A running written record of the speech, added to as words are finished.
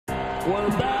We're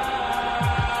back.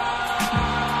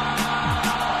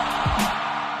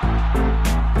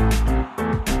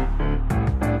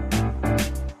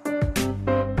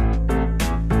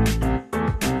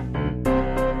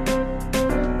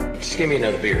 Just give me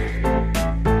another beer.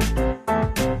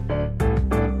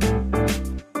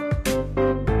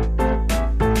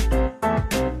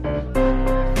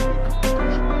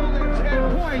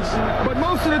 But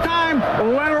most of the time,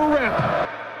 let her rip.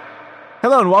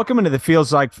 Hello and welcome into the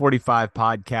Feels Like 45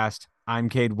 podcast. I'm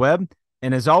Cade Webb,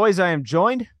 and as always, I am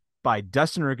joined by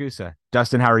Dustin Ragusa.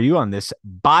 Dustin, how are you on this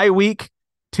bye-week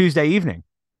Tuesday evening?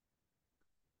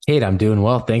 Cade, I'm doing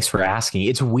well. Thanks for asking.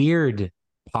 It's weird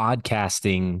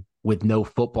podcasting with no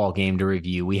football game to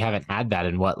review. We haven't had that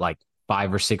in like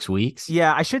 5 or 6 weeks?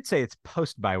 Yeah, I should say it's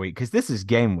post-bye week because this is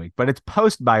game week, but it's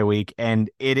post-bye week, and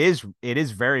it is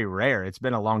very rare. It's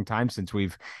been a long time since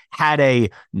we've had a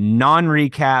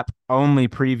non-recap only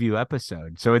preview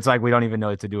episode. So it's like we don't even know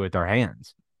what to do with our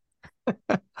hands.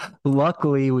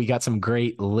 Luckily, we got some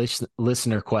great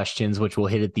listener questions, which we'll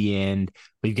hit at the end.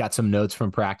 We've got some notes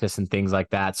from practice and things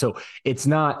like that. So it's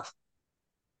not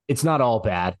all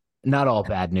bad. Not all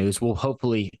bad news. We'll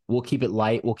keep it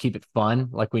light. We'll keep it fun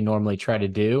like we normally try to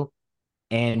do.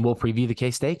 And we'll preview the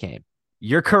K-State game.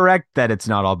 You're correct that it's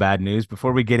not all bad news.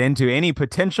 Before we get into any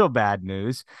potential bad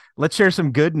news, let's share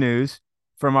some good news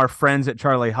from our friends at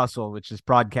Charlie Hustle, which is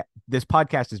this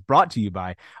podcast is brought to you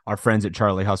by our friends at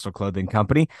Charlie Hustle Clothing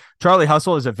Company. Charlie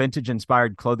Hustle is a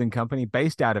vintage-inspired clothing company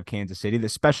based out of Kansas City that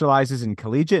specializes in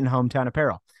collegiate and hometown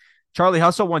apparel. Charlie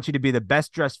Hustle wants you to be the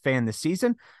best-dressed fan this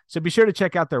season, so be sure to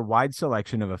check out their wide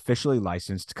selection of officially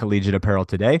licensed collegiate apparel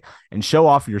today and show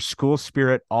off your school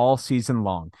spirit all season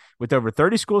long. With over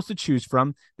 30 schools to choose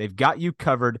from, they've got you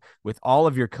covered with all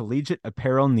of your collegiate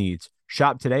apparel needs.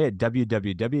 Shop today at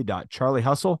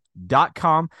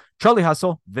www.charliehustle.com. Charlie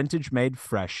Hustle, vintage made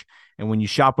fresh. And when you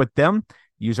shop with them,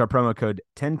 use our promo code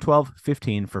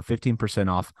 101215 for 15%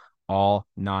 off all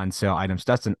non-sale items.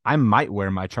 Dustin, I might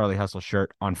wear my Charlie Hustle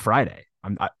shirt on Friday.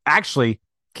 I actually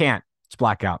can't. It's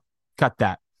blackout. Cut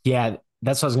that. Yeah,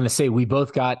 that's what I was going to say. We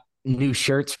both got new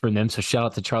shirts from them, so shout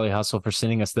out to Charlie Hustle for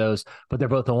sending us those, but they're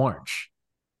both orange.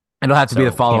 It'll have to be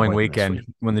the following weekend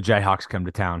when the Jayhawks come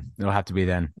to town. It'll have to be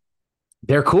then.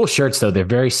 They're cool shirts, though. They're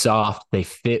very soft. They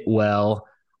fit well.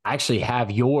 I actually have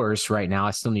yours right now.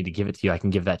 I still need to give it to you. I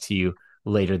can give that to you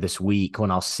later this week when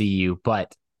I'll see you,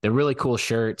 but they're really cool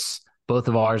shirts. Both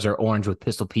of ours are orange with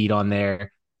Pistol Pete on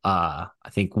there. I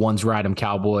think one's Ride 'em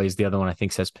Cowboys. The other one I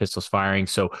think says Pistols Firing.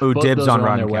 So dibs on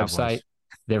their Cowboys. Website.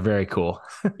 They're very cool.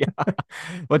 Yeah.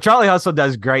 Well, Charlie Hustle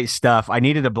does great stuff. I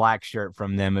needed a black shirt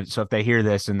from them. So if they hear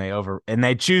this and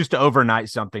they choose to overnight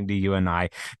something to you and I,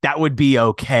 that would be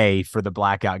okay for the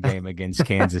blackout game against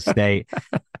Kansas State.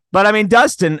 But I mean,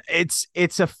 Dustin, it's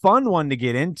a fun one to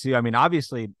get into. I mean,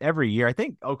 obviously every year, I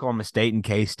think Oklahoma State and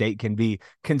K-State can be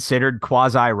considered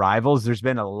quasi rivals. There's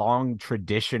been a long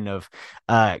tradition of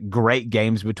great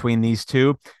games between these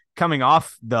two. Coming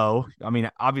off, though, I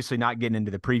mean, obviously not getting into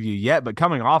the preview yet, but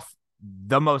coming off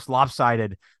the most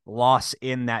lopsided loss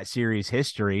in that series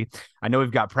history. I know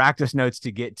we've got practice notes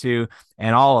to get to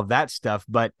and all of that stuff,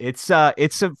 but it's a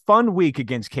fun week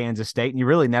against Kansas State, and you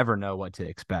really never know what to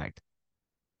expect.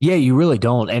 Yeah, you really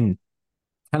don't. And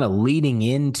kind of leading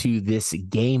into this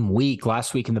game week,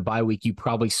 last week in the bye week, you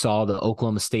probably saw the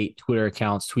Oklahoma State Twitter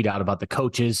accounts tweet out about the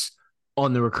coaches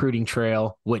on the recruiting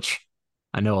trail, which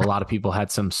I know a lot of people had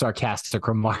some sarcastic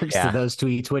remarks to those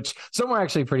tweets, which some were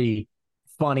actually pretty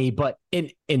funny. But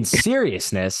in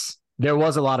seriousness, there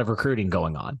was a lot of recruiting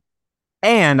going on.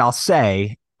 And I'll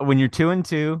say, when you're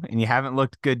 2-2 and you haven't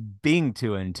looked good being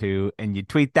 2-2 and you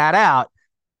tweet that out,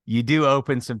 you do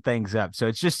open some things up. So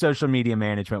it's just social media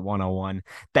management 101.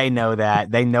 They know that.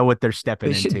 They know what they're stepping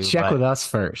into. They should check with us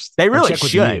first. They really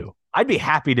should. I'd be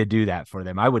happy to do that for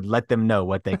them. I would let them know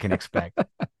what they can expect.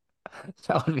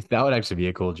 That would actually be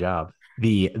a cool job.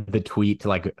 The tweet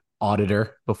like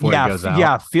auditor before it goes out.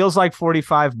 Yeah, feels like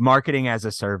 45 marketing as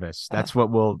a service. That's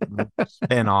what we'll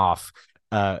spin off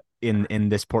in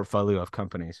this portfolio of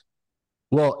companies.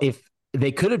 Well, if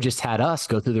they could have just had us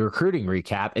go through the recruiting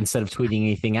recap instead of tweeting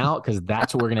anything out, because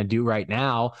that's what we're going to do right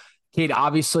now. Cade,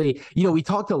 obviously, we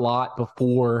talked a lot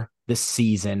before the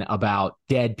season about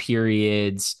dead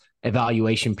periods,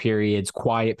 evaluation periods,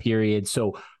 quiet periods.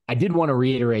 So I did want to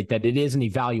reiterate that it is an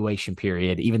evaluation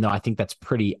period, even though I think that's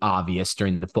pretty obvious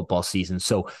during the football season.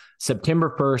 So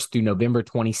September 1st through November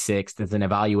 26th is an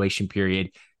evaluation period.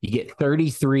 You get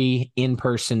 33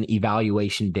 in-person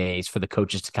evaluation days for the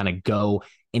coaches to kind of go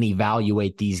and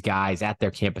evaluate these guys at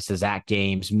their campuses, at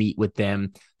games, meet with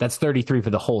them. That's 33 for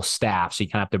the whole staff. So you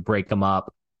kind of have to break them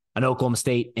up. An Oklahoma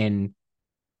State and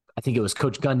I think it was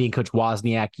Coach Gundy and Coach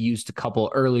Wozniak used a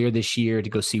couple earlier this year to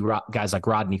go see guys like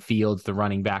Rodney Fields, the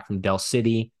running back from Del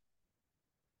City.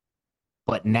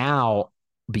 But now,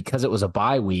 because it was a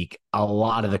bye week, a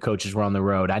lot of the coaches were on the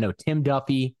road. I know Tim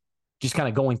Duffy, just kind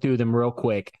of going through them real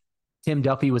quick. Tim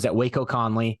Duffy was at Waco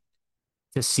Conley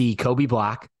to see Kobe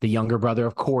Black, the younger brother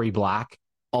of Corey Black.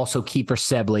 Also, Kiefer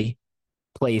Sibley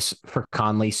plays for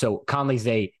Conley. So Conley's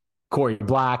a Corey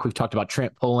Black. We've talked about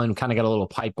Trent Pullen, kind of got a little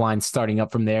pipeline starting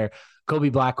up from there. Kobe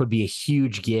Black would be a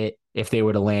huge get if they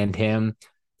were to land him.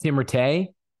 Tim Rattay,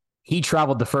 he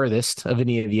traveled the furthest of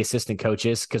any of the assistant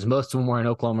coaches because most of them were in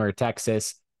Oklahoma or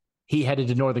Texas. He headed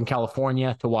to Northern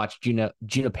California to watch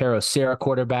Junipero Serra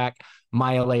quarterback,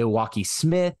 Maile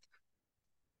Smith.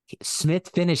 Smith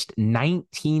finished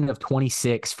 19 of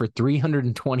 26 for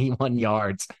 321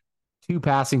 yards, 2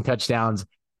 passing touchdowns,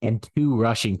 and 2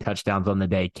 rushing touchdowns on the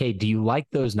day. Kate, do you like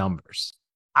those numbers?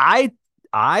 I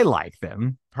like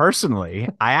them personally.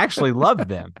 I actually love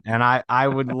them, and I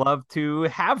would love to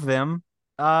have them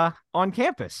on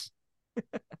campus.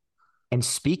 And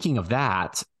speaking of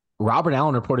that, Robert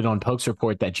Allen reported on Pokes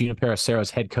Report that Junipero Serra's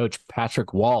head coach,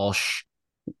 Patrick Walsh,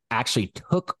 actually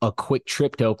took a quick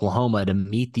trip to Oklahoma to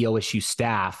meet the OSU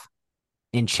staff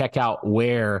and check out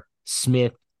where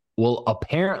Smith will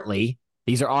apparently,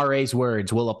 these are RA's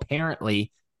words, will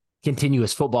apparently continue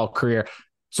his football career.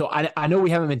 So I know we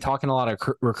haven't been talking a lot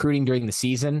of recruiting during the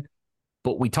season,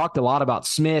 but we talked a lot about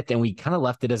Smith and we kind of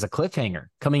left it as a cliffhanger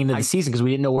coming into the season because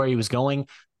we didn't know where he was going.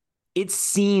 It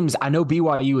seems, I know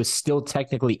BYU is still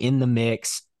technically in the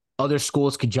mix. Other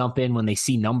schools could jump in when they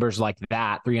see numbers like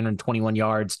that, 321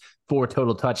 yards, 4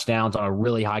 total touchdowns on a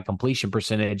really high completion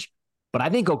percentage. But I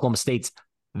think Oklahoma State's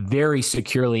very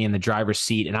securely in the driver's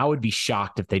seat, and I would be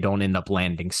shocked if they don't end up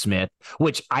landing Smith,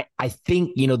 which I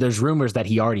think, there's rumors that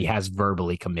he already has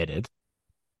verbally committed.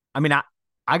 I mean,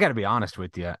 I got to be honest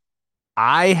with you.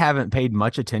 I haven't paid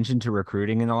much attention to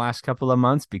recruiting in the last couple of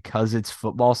months because it's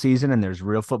football season and there's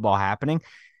real football happening.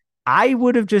 I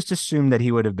would have just assumed that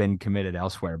he would have been committed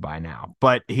elsewhere by now,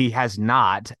 but he has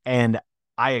not. And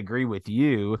I agree with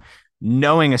you,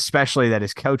 knowing especially that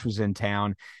his coach was in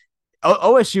town.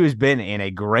 OSU has been in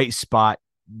a great spot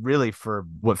really for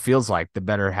what feels like the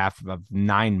better half of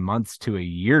 9 months to a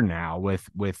year now with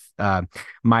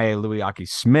Maile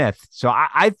Smith. So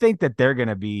I think that they're going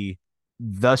to be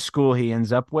the school he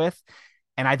ends up with.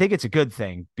 And I think it's a good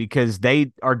thing because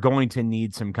they are going to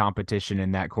need some competition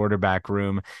in that quarterback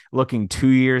room. Looking 2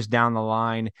 years down the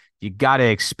line, you got to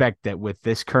expect that with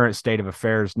this current state of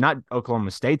affairs, not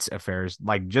Oklahoma State's affairs,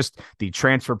 like just the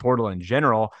transfer portal in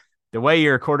general, the way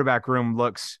your quarterback room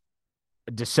looks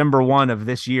December 1 of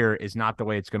this year is not the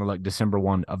way it's going to look December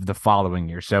 1 of the following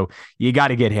year. So you got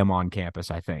to get him on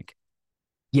campus, I think.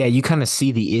 Yeah, you kind of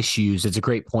see the issues. It's a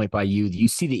great point by you. You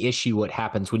see the issue, what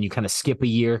happens when you kind of skip a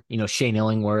year. Shane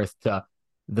Illingworth, the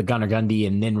Gunnar Gundy,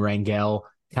 and then Rangel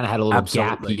kind of had a little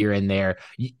gap here and there.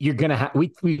 You're going to have,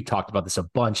 we've talked about this a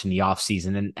bunch in the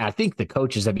offseason, and I think the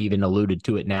coaches have even alluded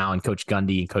to it now, and Coach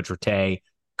Gundy and Coach Rattay,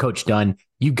 Coach Dunn.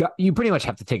 You pretty much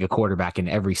have to take a quarterback in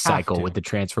every cycle with the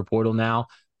transfer portal now.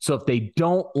 So if they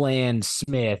don't land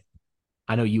Smith,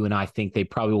 I know you and I think they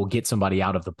probably will get somebody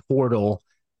out of the portal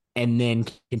and then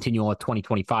continue on with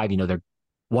 2025. They're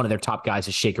one of their top guys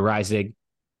is Shaker Reisig,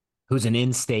 who's an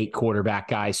in-state quarterback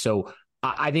guy. So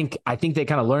I think they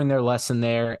kind of learned their lesson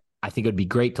there. I think it would be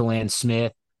great to land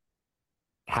Smith,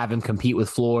 have him compete with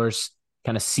Flores,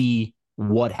 kind of see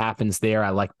what happens there.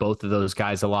 I like both of those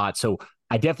guys a lot. So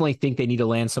I definitely think they need to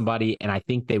land somebody, and I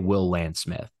think they will land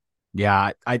Smith.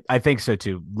 Yeah, I think so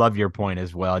too. Love your point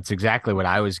as well. It's exactly what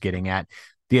I was getting at.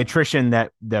 The attrition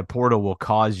that the portal will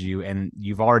cause you, and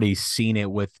you've already seen it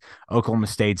with Oklahoma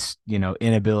State's,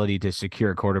 inability to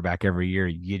secure a quarterback every year.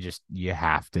 You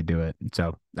have to do it.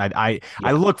 So I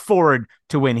look forward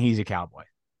to when he's a Cowboy.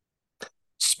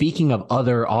 Speaking of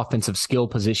other offensive skill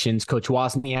positions, Coach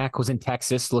Wozniak was in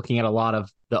Texas looking at a lot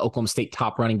of the Oklahoma State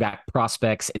top running back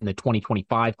prospects in the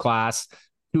 2025 class.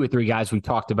 2 or 3 guys we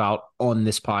talked about on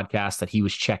this podcast that he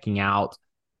was checking out.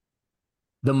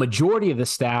 The majority of the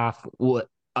staff,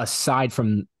 aside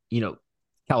from,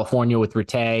 California with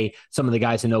Rattay, some of the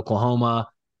guys in Oklahoma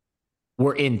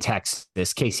were in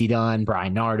Texas. Casey Dunn,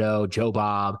 Brian Nardo, Joe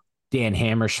Bob, Dan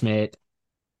Hammerschmidt.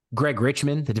 Greg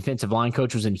Richmond, the defensive line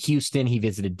coach, was in Houston. He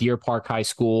visited Deer Park High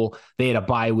School. They had a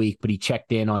bye week, but he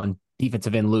checked in on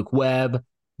defensive end Luke Webb.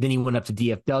 Then he went up to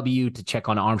DFW to check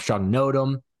on Armstrong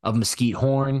Nodum of Mesquite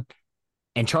Horn.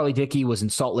 And Charlie Dickey was in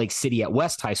Salt Lake City at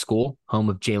West High School, home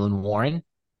of Jalen Warren,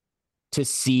 to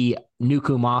see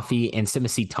Nuku Mafi and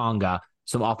Simisi Tonga,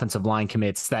 some offensive line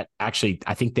commits that actually,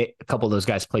 I think a couple of those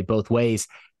guys played both ways.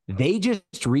 They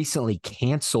just recently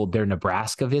canceled their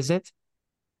Nebraska visit.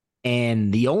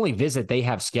 And the only visit they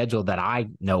have scheduled that I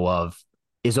know of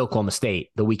is Oklahoma State,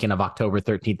 the weekend of October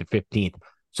 13th to 15th.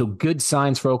 So good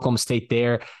signs for Oklahoma State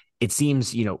there. It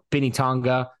seems, Benny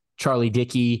Tonga, Charlie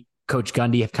Dickey, Coach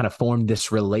Gundy have kind of formed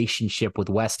this relationship with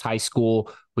West High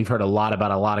School. We've heard a lot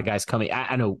about a lot of guys coming.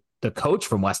 I know the coach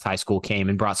from West High School came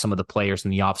and brought some of the players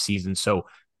in the offseason. So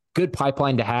good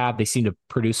pipeline to have. They seem to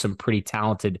produce some pretty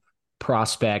talented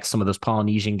prospects, some of those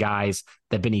Polynesian guys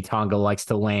that Benny Tonga likes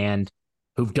to land,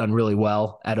 who've done really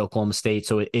well at Oklahoma State.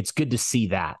 So it's good to see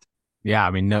that. Yeah,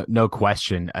 I mean, no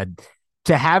question.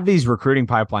 To have these recruiting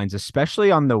pipelines,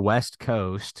 especially on the West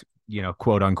Coast,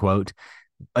 quote unquote,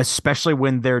 especially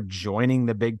when they're joining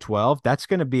the Big 12, that's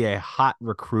going to be a hot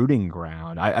recruiting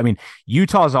ground. I mean,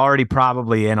 Utah's already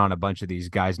probably in on a bunch of these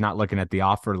guys, not looking at the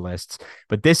offer lists,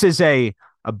 but this is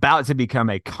about to become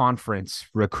a conference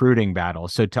recruiting battle.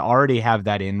 So to already have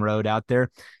that inroad out there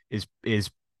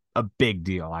is a big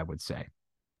deal, I would say.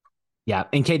 Yeah.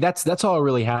 And Kate, that's all I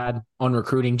really had on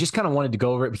recruiting. Just kind of wanted to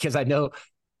go over it because I know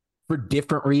for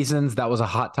different reasons that was a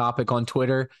hot topic on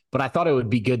Twitter, but I thought it would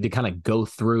be good to kind of go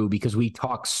through because we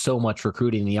talk so much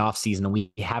recruiting in the offseason and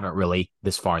we haven't really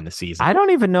this far in the season. I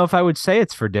don't even know if I would say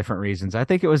it's for different reasons. I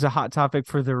think it was a hot topic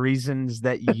for the reasons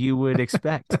that you would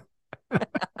expect.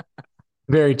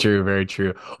 Very true. Very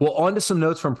true. Well, on to some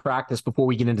notes from practice before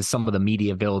we get into some of the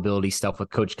media availability stuff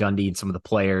with Coach Gundy and some of the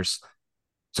players.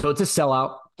 So it's a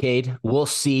sellout, Cade. We'll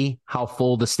see how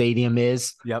full the stadium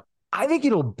is. Yep. I think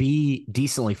it'll be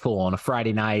decently full on a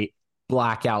Friday night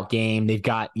blackout game. They've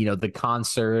got, the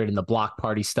concert and the block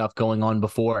party stuff going on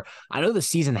before. I know the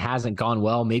season hasn't gone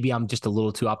well. Maybe I'm just a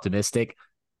little too optimistic,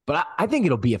 but I think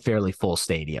it'll be a fairly full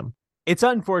stadium. It's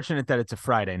unfortunate that it's a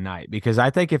Friday night because I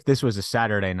think if this was a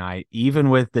Saturday night, even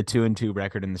with the 2-2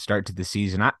 record in the start to the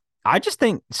season, I just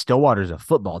think Stillwater's a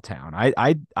football town.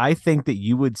 I think that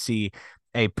you would see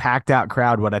a packed out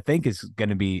crowd. What I think is going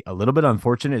to be a little bit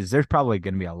unfortunate is there's probably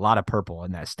going to be a lot of purple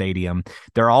in that stadium.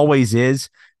 There always is,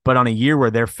 but on a year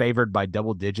where they're favored by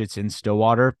double digits in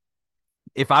Stillwater,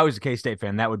 if I was a K-State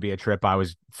fan, that would be a trip I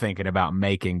was thinking about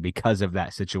making because of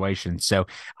that situation. So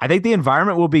I think the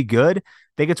environment will be good. I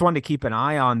think it's one to keep an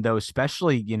eye on, though,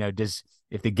 especially,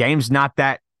 if the game's not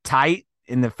that tight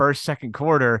in the first, second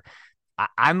quarter,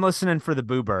 I'm listening for the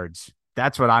Boo Birds.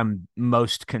 That's what I'm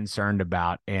most concerned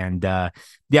about. And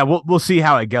we'll see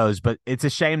how it goes, but it's a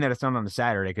shame that it's not on a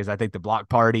Saturday because I think the block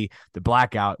party, the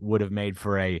blackout would have made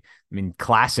for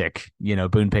classic,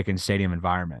 Boone Pickens Stadium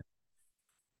environment.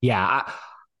 Yeah,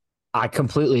 I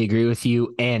completely agree with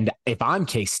you. And if I'm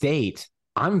K-State,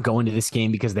 I'm going to this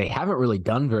game because they haven't really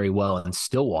done very well in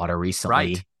Stillwater recently.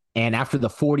 Right. And after the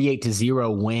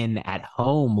 48-0 win at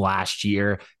home last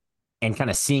year and kind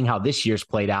of seeing how this year's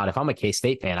played out, if I'm a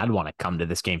K-State fan, I'd want to come to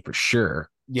this game for sure.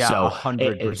 Yeah, so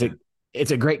 100%.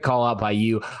 It's a great call out by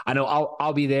you. I know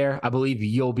I'll be there. I believe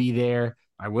you'll be there.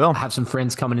 I will. I have some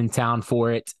friends coming in town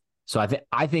for it. So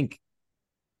I think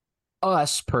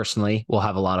us personally will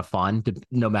have a lot of fun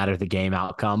no matter the game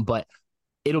outcome, but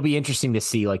it'll be interesting to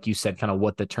see, like you said, kind of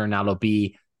what the turnout will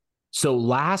be. So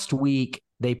last week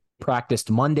they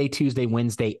practiced Monday, Tuesday,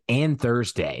 Wednesday, and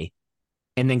Thursday,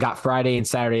 and then got Friday and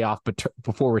Saturday off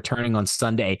before returning on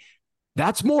Sunday.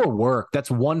 That's more work.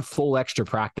 That's one full extra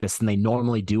practice than they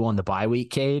normally do on the bye week,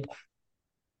 Cade.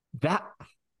 That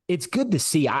it's good to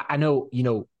see. I know,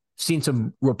 seen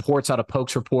some reports out of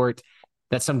Polk's report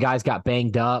that some guys got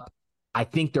banged up. I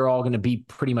think they're all going to be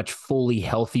pretty much fully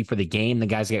healthy for the game. The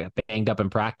guys got banged up in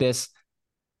practice.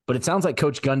 But it sounds like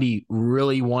Coach Gundy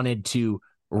really wanted to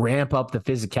ramp up the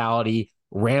physicality,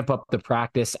 ramp up the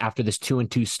practice after this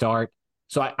 2-2 start.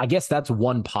 So I guess that's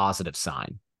one positive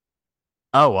sign.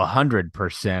 Oh,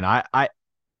 100%.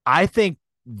 I think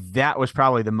that was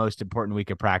probably the most important week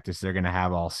of practice they're going to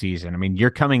have all season. I mean, you're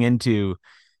coming into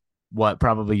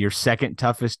probably your second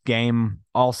toughest game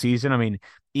all season. I mean,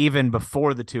 even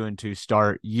before the 2-2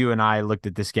 start, you and I looked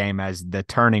at this game as the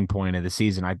turning point of the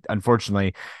season.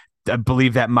 Unfortunately, I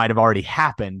believe that might have already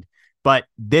happened, but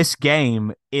this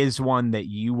game is one that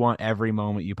you want every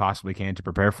moment you possibly can to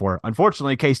prepare for.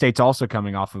 Unfortunately, K-State's also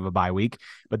coming off of a bye week,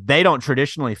 but they don't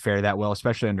traditionally fare that well,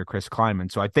 especially under Chris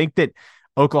Klieman. So I think that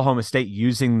Oklahoma State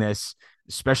using this,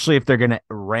 especially if they're going to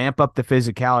ramp up the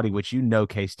physicality, which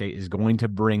K-State is going to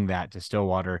bring that to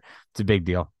Stillwater, it's a big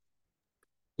deal.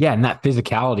 Yeah, and that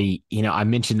physicality, I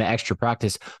mentioned the extra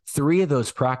practice. 3 of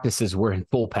those practices were in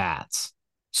full pads.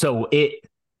 So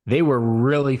they were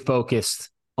really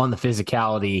focused on the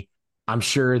physicality. I'm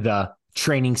sure the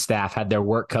training staff had their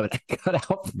work cut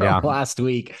out from last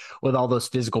week with all those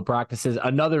physical practices.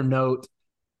 Another note,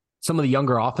 some of the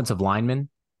younger offensive linemen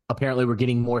apparently were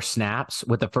getting more snaps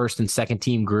with the first and second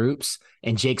team groups.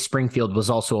 And Jake Springfield was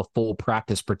also a full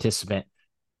practice participant.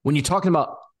 When you're talking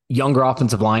about younger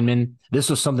offensive linemen, this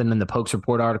was something in the Pokes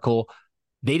Report article.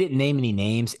 They didn't name any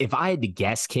names. If I had to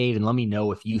guess, Cade, and let me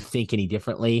know if you think any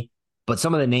differently, but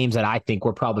some of the names that I think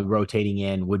we're probably rotating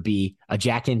in would be a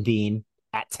Jack Dean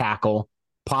at tackle,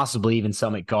 possibly even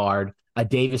some at guard, a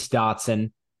Davis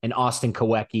Dotson, an Austin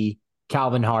Kawecki,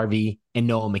 Calvin Harvey, and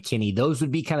Noah McKinney. Those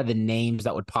would be kind of the names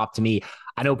that would pop to me.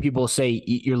 I know people say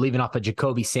you're leaving off of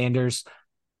Jacoby Sanders.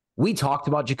 We talked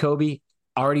about Jacoby,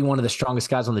 already one of the strongest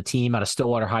guys on the team out of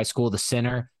Stillwater High School, the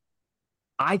center.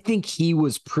 I think he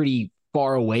was pretty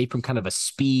far away from kind of a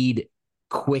speed,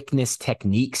 quickness,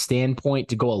 technique standpoint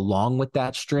to go along with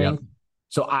that strength. Yep.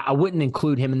 So I wouldn't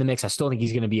include him in the mix. I still think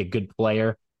he's going to be a good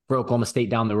player for Oklahoma State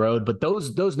down the road. But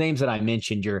those names that I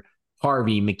mentioned, your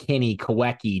Harvey, McKinney,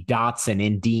 Kawecki, Dotson,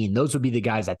 and Dean, those would be the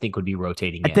guys I think would be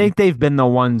rotating in. I think they've been the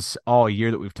ones all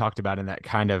year that we've talked about in that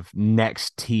kind of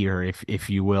next tier, if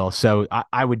you will. So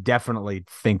I would definitely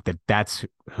think that that's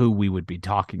who we would be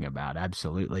talking about.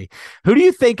 Absolutely. Who do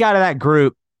you think out of that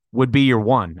group would be your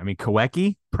one? I mean,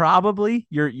 Kawecki, probably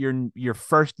your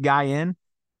first guy in.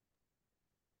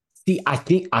 See, I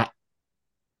think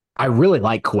I really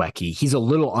like Kawecki. He's a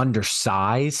little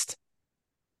undersized.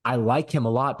 I like him a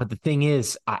lot, but the thing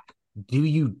is, do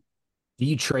you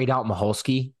trade out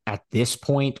Michalski at this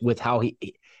point with how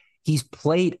he's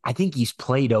played? I think he's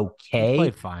played okay. He's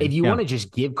played fine. If you want to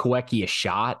just give Kawecki a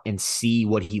shot and see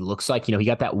what he looks like, he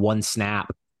got that one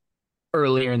snap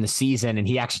earlier in the season, and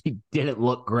he actually didn't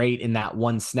look great in that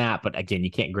one snap. But again,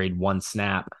 you can't grade one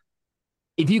snap.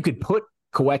 If you could put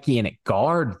Kawecki in at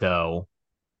guard, though,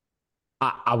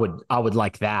 I would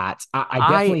like that.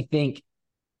 I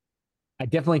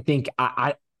definitely think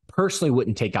I personally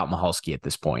wouldn't take out Michalski at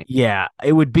this point. Yeah,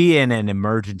 it would be in an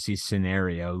emergency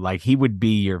scenario. Like he would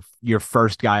be your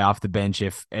first guy off the bench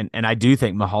and I do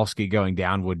think Michalski going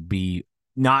down would be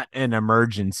not an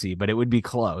emergency, but it would be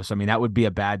close. I mean, that would be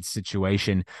a bad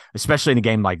situation, especially in a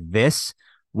game like this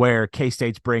where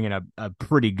K-State's bringing a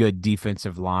pretty good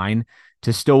defensive line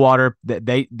to Stillwater. That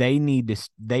they need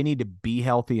to be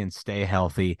healthy and stay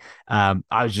healthy. I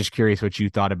was just curious what you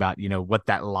thought about, what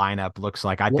that lineup looks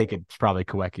like. I think it's probably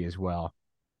Kawecki as well.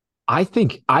 I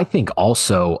think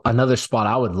also another spot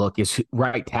I would look is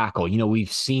right tackle.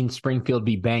 We've seen Springfield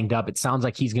be banged up. It sounds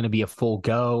like he's going to be a full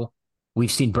go.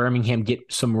 We've seen Birmingham get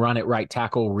some run at right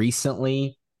tackle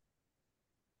recently.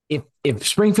 If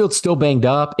Springfield's still banged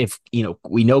up,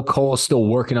 we know Cole's still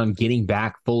working on getting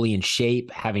back fully in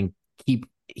shape, he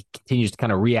continues to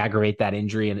kind of re-aggravate that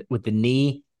injury and with the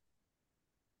knee,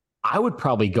 I would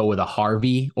probably go with a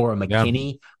Harvey or a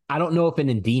McKinney. Yeah. I don't know if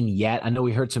an Dean yet. I know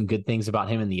we heard some good things about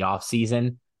him in the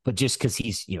offseason, but just because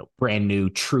he's, brand new,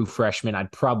 true freshman,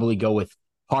 I'd probably go with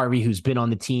Harvey, who's been on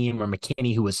the team, or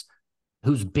McKinney, who's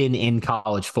been in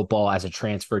college football as a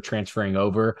transferring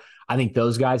over. I think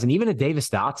those guys, and even a Davis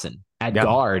Dotson at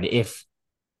guard, if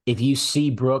you see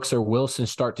Brooks or Wilson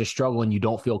start to struggle and you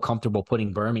don't feel comfortable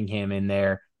putting Birmingham in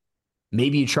there,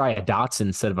 maybe you try a Dotson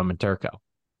instead of a Materko.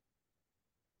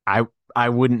 I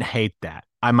wouldn't hate that.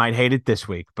 I might hate it this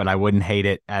week, but I wouldn't hate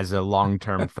it as a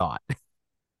long-term thought.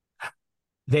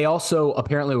 They also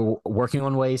apparently were working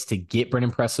on ways to get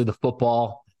Brennan Presley the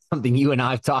football, something you and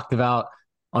I have talked about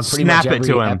on pretty much every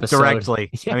to him episode. Directly.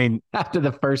 Yeah, I mean, after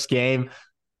the first game,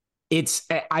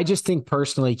 I just think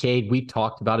personally, Cade, we've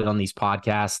talked about it on these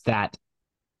podcasts that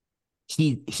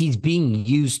he's being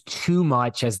used too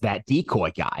much as that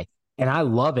decoy guy. And I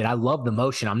love it. I love the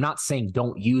motion. I'm not saying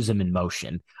don't use him in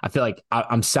motion. I feel like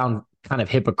I'm sound kind of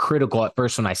hypocritical at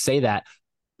first when I say that.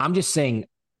 I'm just saying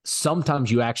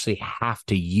sometimes you actually have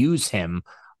to use him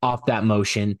off that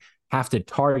motion, have to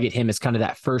target him as kind of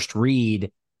that first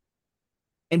read.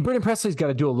 And Brennan Presley's got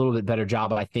to do a little bit better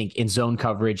job, I think, in zone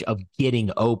coverage of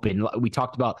getting open. We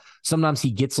talked about sometimes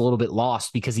he gets a little bit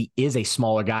lost because he is a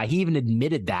smaller guy. He even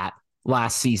admitted that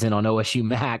last season on OSU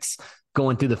Max,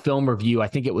 going through the film review. I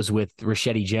think it was with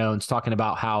Rashedi Jones, talking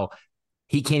about how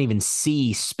he can't even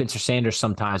see Spencer Sanders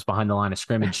sometimes behind the line of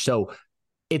scrimmage. So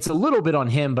it's a little bit on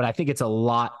him, but I think it's a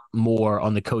lot more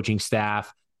on the coaching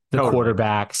staff, the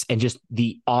quarterbacks, and just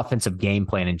the offensive game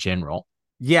plan in general.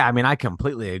 Yeah, I mean, I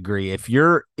completely agree. If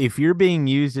you're being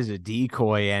used as a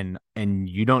decoy and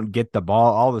you don't get the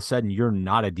ball, all of a sudden you're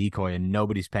not a decoy and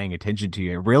nobody's paying attention to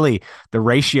you. Really, the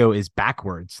ratio is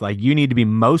backwards. Like you need to be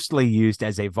mostly used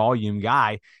as a volume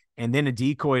guy and then a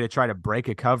decoy to try to break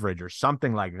a coverage or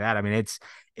something like that. I mean,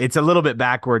 it's a little bit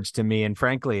backwards to me, and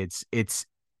frankly, it's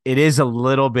it is a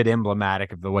little bit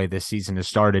emblematic of the way this season has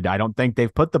started. I don't think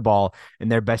they've put the ball in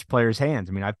their best players' hands.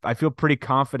 I mean, I feel pretty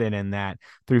confident in that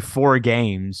through 4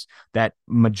 games that,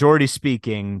 majority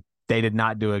speaking, they did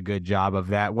not do a good job of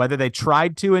that. Whether they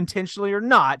tried to intentionally or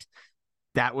not,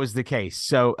 that was the case.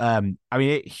 So, I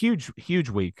mean, huge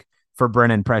week for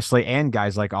Brennan Presley and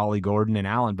guys like Ollie Gordon and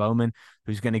Alan Bowman,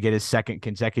 who's going to get his 2nd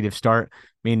consecutive start. I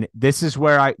mean, this is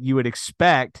where you would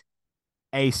expect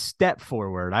a step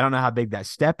forward. I don't know how big that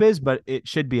step is, but it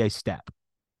should be a step.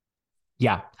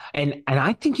 Yeah. And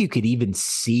I think you could even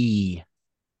see,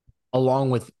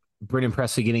 along with Brennan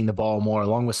Presley getting the ball more,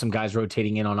 along with some guys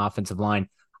rotating in on offensive line,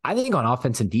 I think on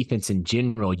offense and defense in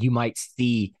general, you might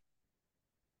see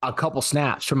a couple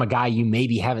snaps from a guy you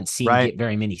maybe haven't seen get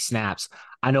very many snaps.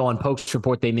 I know on Pokes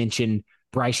Report, they mentioned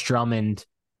Bryce Drummond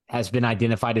has been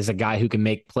identified as a guy who can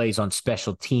make plays on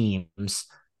special teams.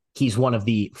 He's one of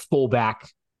the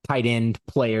fullback tight end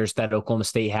players that Oklahoma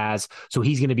State has. So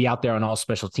he's going to be out there on all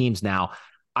special teams now.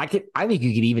 I think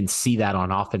you could even see that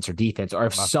on offense or defense, or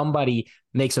if somebody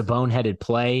makes a boneheaded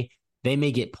play, they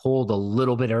may get pulled a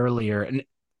little bit earlier, and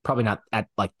probably not at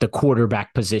like the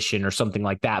quarterback position or something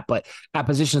like that, but at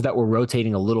positions that were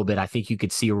rotating a little bit, I think you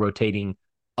could see a rotating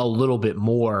a little bit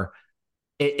more.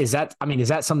 Is that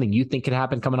something you think could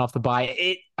happen coming off the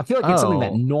bye? I feel like it's something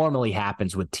that normally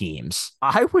happens with teams.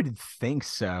 I would think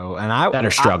so. And that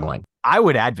are struggling. I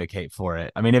would advocate for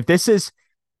it. I mean, if this is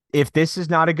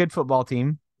not a good football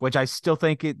team, which I still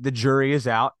think the jury is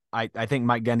out. I think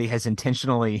Mike Gundy has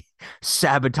intentionally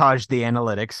sabotaged the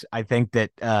analytics. I think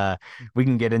that we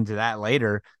can get into that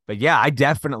later. But yeah, I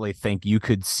definitely think you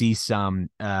could see some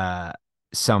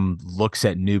looks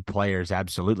at new players.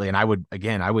 Absolutely. And I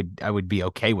would be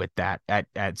okay with that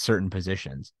at certain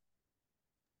positions.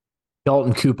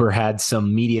 Dalton Cooper had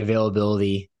some media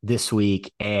availability this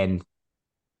week, and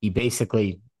he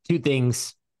basically 2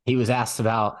 things he was asked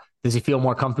about. Does he feel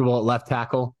more comfortable at left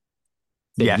tackle?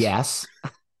 Said yes.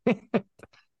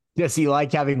 Does he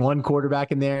like having one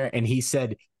quarterback in there? And he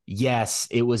said, yes,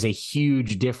 it was a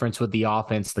huge difference with the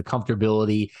offense, the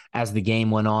comfortability as the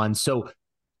game went on. So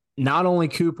not only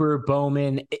Cooper,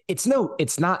 Bowman, it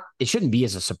shouldn't be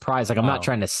as a surprise. Like, I'm not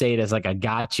trying to say it as like a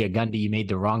gotcha, Gundy, you made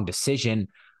the wrong decision.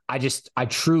 I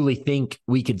truly think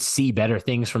we could see better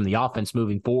things from the offense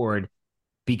moving forward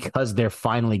because they're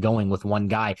finally going with one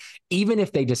guy. Even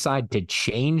if they decide to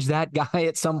change that guy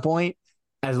at some point,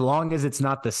 as long as it's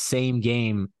not the same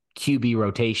game QB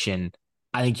rotation,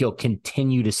 I think you'll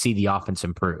continue to see the offense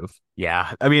improve.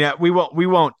 Yeah. I mean, we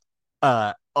won't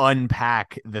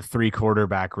unpack the 3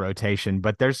 quarterback rotation,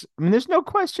 but there's no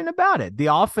question about it.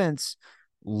 The offense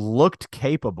looked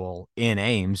capable in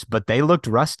Ames, but they looked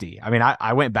rusty. I mean,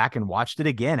 I went back and watched it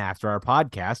again after our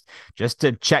podcast just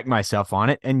to check myself on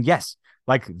it. And yes,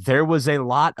 like, there was a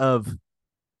lot of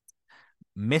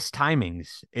missed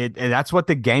timings. That's what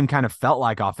the game kind of felt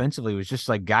like offensively. It was just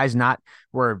like guys not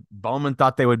where Bowman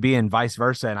thought they would be and vice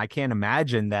versa. And I can't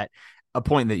imagine that a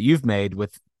point that you've made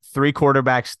with 3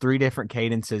 quarterbacks, 3 different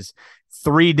cadences,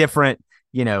 3 different,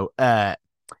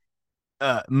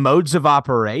 modes of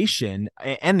operation,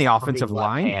 and the offensive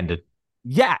line.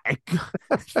 Yeah.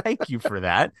 Thank you for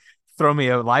that. Throw me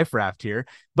a life raft here,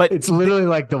 but it's literally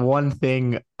like the one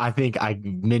thing I think I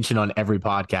mention on every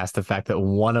podcast, the fact that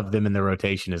one of them in the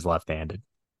rotation is left-handed,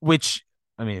 which,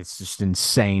 I mean, it's just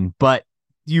insane. But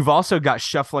you've also got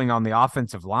shuffling on the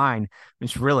offensive line.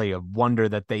 It's really a wonder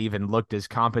that they even looked as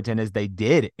competent as they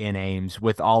did in Ames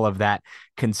with all of that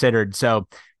considered. So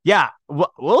yeah,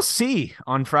 we'll see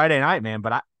on Friday night, man,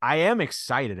 but I am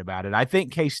excited about it. I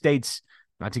think K-State's,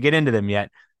 not to get into them yet,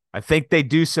 I think they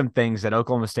do some things that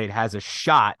Oklahoma State has a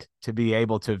shot to be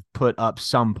able to put up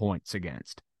some points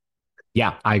against.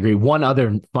 Yeah, I agree. One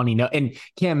other funny note, and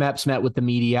Cam Epps met with the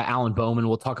media. Alan Bowman,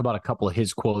 we'll talk about a couple of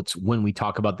his quotes when we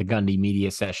talk about the Gundy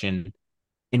media session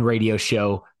in radio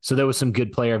show. So there was some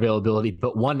good player availability.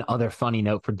 But one other funny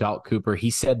note for Dalton Cooper, he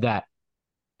said that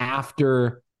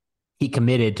after he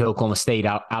committed to Oklahoma State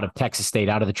out of Texas State,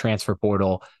 out of the transfer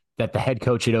portal, that the head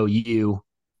coach at OU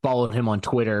followed him on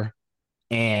Twitter.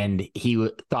 And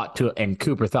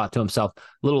Cooper thought to himself, a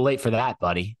little late for that,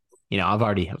 buddy. I've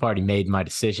already made my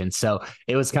decision. So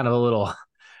it was kind of a little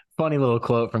funny little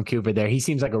quote from Cooper there. He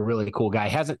seems like a really cool guy.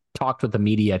 He hasn't talked with the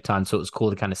media a ton, so it was cool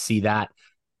to kind of see that.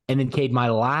 And then, Cade, my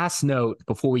last note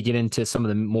before we get into some of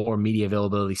the more media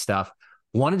availability stuff,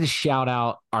 wanted to shout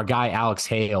out our guy, Alex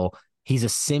Hale. He's a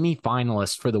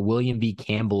semifinalist for the William B.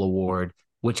 Campbell Award,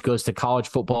 which goes to college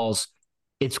football's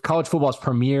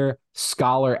premier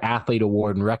scholar athlete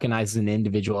award and recognizes an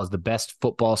individual as the best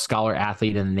football scholar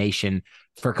athlete in the nation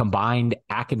for combined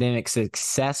academic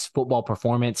success, football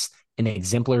performance, and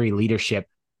exemplary leadership.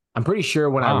 I'm pretty sure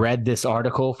when I Wow. read this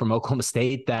article from Oklahoma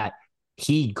State that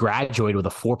he graduated with a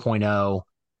 4.0.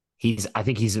 I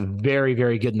think he's very,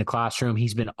 very good in the classroom.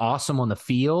 He's been awesome on the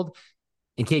field.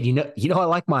 And Cade, I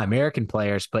like my American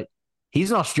players, but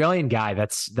he's an Australian guy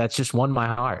that's just won my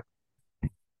heart.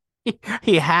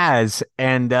 He has,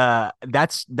 and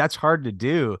that's hard to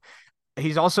do.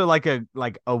 He's also like a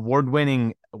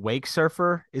award-winning wake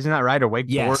surfer, isn't that right? Or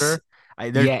Yes. wakeboarder.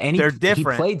 Yeah, and They're he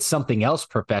different. played something else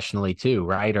professionally too,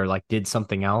 right? Or like did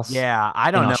something else Yeah, I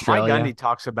in don't know. Mike Australia. Gundy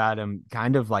talks about him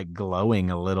kind of like glowing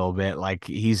a little bit, like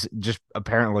he's just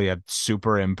apparently a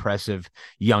super impressive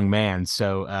young man.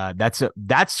 So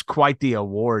that's quite the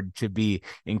award to be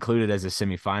included as a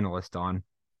semifinalist on.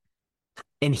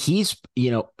 And he's,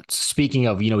 speaking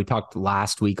of, we talked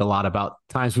last week a lot about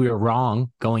times we were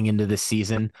wrong going into this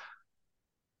season.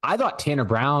 I thought Tanner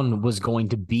Brown was going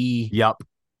to be Yep.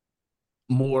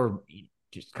 more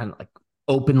just kind of like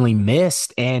openly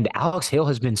missed. And Alex Hale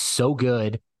has been so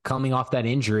good coming off that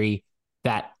injury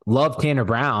that loved Tanner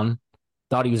Brown,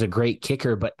 thought he was a great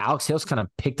kicker, but Alex Hale's kind of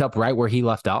picked up right where he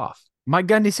left off. Mike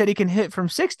Gundy said he can hit from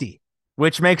 60,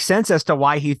 which makes sense as to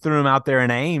why he threw him out there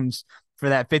in Ames for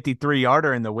that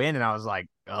 53-yarder in the win. And I was like,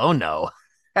 oh no,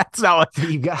 that's not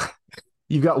what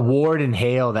You've got Ward and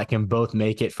Hale that can both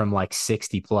make it from like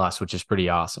 60 plus, which is pretty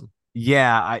awesome.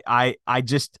 Yeah, I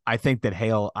think that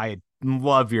Hale, I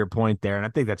love your point there. And I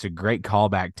think that's a great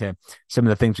callback to some of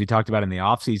the things we talked about in the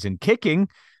offseason. Kicking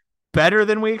better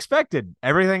than we expected.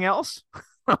 Everything else,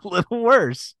 a little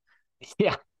worse.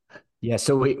 Yeah. Yeah.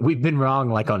 So we've been wrong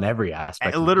like on every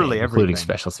aspect, Literally game, including everything.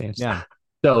 special teams. Yeah.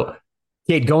 So,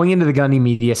 Kate, going into the Gundy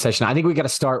media session, I think we got to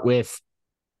start with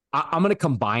I'm going to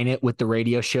combine it with the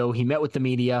radio show. He met with the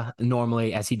media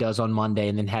normally as he does on Monday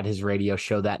and then had his radio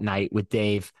show that night with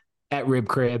Dave at Rib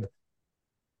Crib.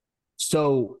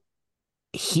 So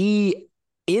he,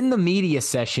 in the media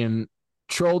session,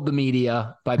 trolled the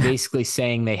media by basically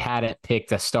saying they hadn't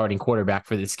picked a starting quarterback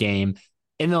for this game.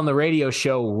 And then on the radio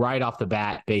show, right off the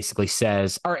bat, basically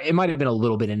says, or it might have been a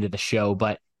little bit into the show,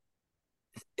 but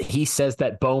he says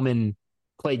that Bowman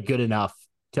played good enough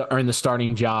to earn the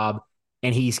starting job,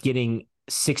 and he's getting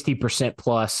 60%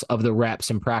 plus of the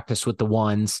reps in practice with the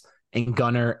ones, and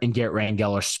Gunnar and Garrett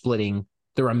Rangel are splitting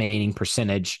the remaining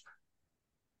percentage.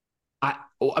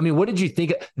 I mean, what did you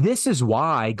think? This is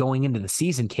why going into the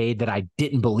season, Cade, that I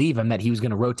didn't believe him that he was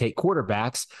going to rotate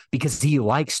quarterbacks, because he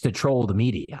likes to troll the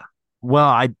media.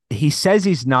 Well, he says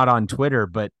he's not on Twitter,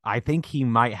 but I think he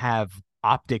might have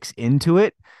optics into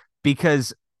it,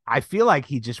 because I feel like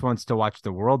he just wants to watch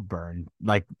the world burn.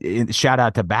 Like, shout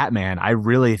out to Batman. I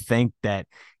really think that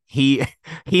he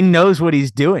knows what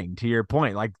he's doing, to your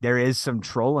point. Like, there is some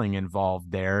trolling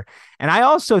involved there. And I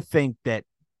also think that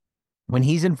when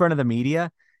he's in front of the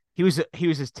media, he was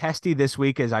as testy this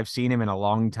week as I've seen him in a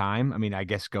long time. I mean, I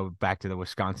guess go back to the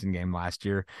Wisconsin game last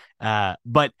year.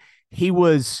 But he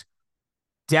was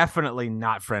definitely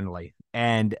not friendly.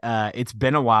 And it's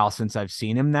been a while since I've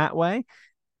seen him that way.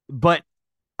 But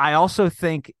I also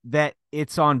think that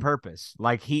it's on purpose.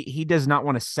 Like, he does not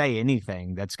want to say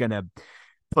anything that's going to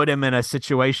put him in a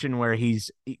situation where he's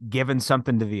given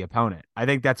something to the opponent. I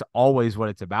think that's always what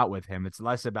it's about with him. It's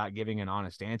less about giving an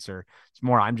honest answer. It's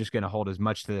more, I'm just going to hold as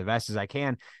much to the vest as I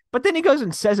can. But then he goes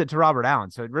and says it to Robert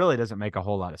Allen. So it really doesn't make a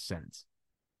whole lot of sense.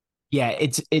 Yeah,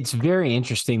 it's very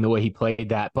interesting the way he played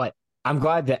that, but I'm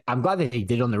glad that he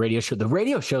did on the radio show. The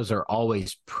radio shows are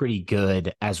always pretty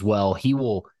good as well. He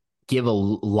will give a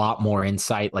lot more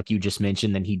insight, like you just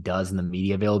mentioned, than he does in the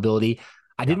media availability.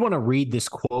 I did want to read this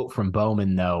quote from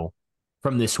Bowman, though,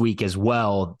 from this week as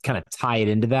well, kind of tie it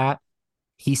into that.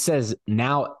 He says,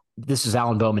 now, this is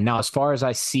Alan Bowman. Now, as far as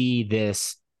I see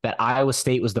this, that Iowa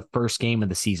State was the first game of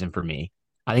the season for me.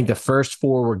 I think the first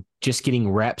four were just getting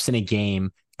reps in a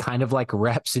game, kind of like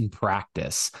reps in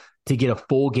practice. To get a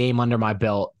full game under my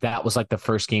belt, that was like the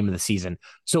first game of the season.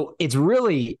 So it's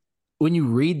really, when you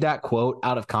read that quote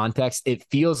out of context, it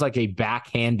feels like a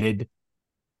backhanded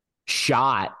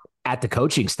shot at the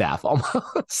coaching staff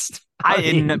almost. I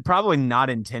mean, probably not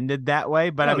intended that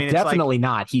way, but no, I mean, definitely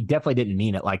not. He definitely didn't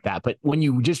mean it like that. But when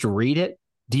you just read it,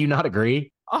 do you not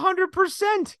agree?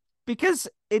 100%, because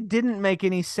it didn't make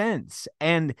any sense.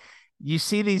 And you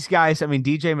see these guys, I mean,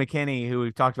 DJ McKinney, who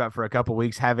we've talked about for a couple of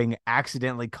weeks, having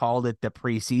accidentally called it the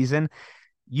preseason.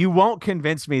 You won't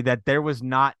convince me that there was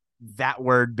not that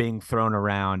word being thrown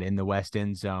around in the West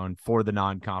End zone for the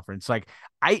non-conference. Like,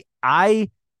 I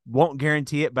won't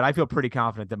guarantee it, but I feel pretty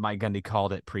confident that Mike Gundy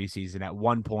called it preseason at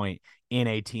one point in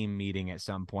a team meeting at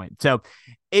some point. So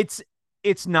it's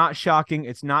not shocking.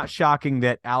 It's not shocking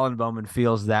that Alan Bowman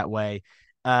feels that way.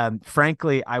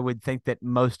 Frankly, I would think that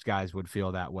most guys would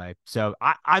feel that way. So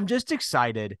I'm just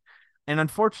excited. And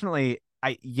unfortunately,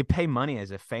 you pay money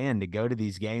as a fan to go to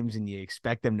these games and you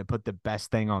expect them to put the best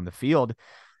thing on the field.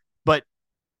 But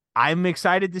I'm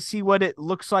excited to see what it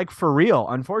looks like for real.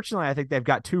 Unfortunately, I think they've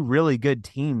got two really good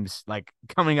teams like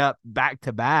coming up back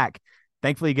to back.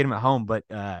 Thankfully, you get them at home, but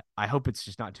I hope it's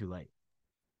just not too late.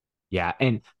 Yeah.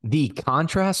 And the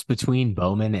contrast between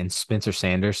Bowman and Spencer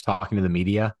Sanders talking to the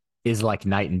media is like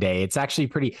night and day. It's actually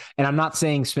pretty. And I'm not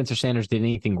saying Spencer Sanders did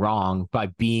anything wrong by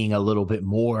being a little bit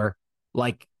more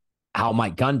like how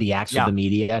Mike Gundy acts with the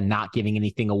media, not giving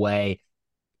anything away,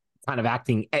 kind of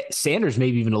acting. Sanders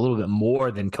maybe even a little bit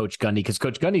more than Coach Gundy, because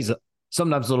Coach Gundy's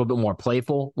sometimes a little bit more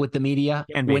playful with the media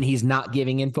when he's not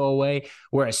giving info away,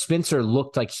 whereas Spencer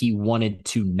looked like he wanted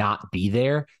to not be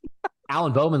there.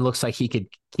 Alan Bowman looks like he could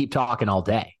keep talking all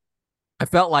day. I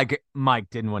felt like Mike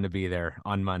didn't want to be there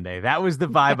on Monday. That was the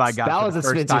vibe I got. That was a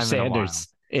Spencer Sanders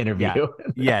interview. Yeah.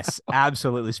 Yes,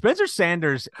 absolutely. Spencer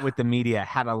Sanders with the media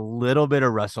had a little bit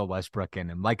of Russell Westbrook in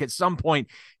him. Like at some point,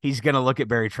 he's going to look at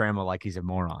Barry Trammell like he's a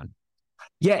moron.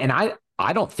 Yeah, and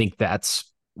I don't think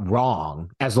that's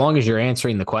wrong. As long as you're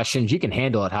answering the questions, you can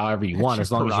handle it however you want.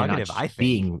 As long as you're not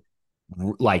being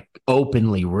like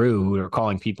openly rude or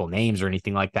calling people names or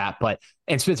anything like that.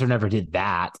 And Spencer never did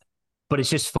that. But it's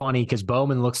just funny because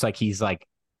Bowman looks like he's like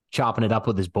chopping it up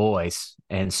with his boys,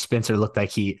 and Spencer looked like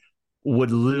he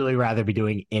would literally rather be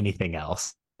doing anything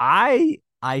else. I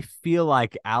feel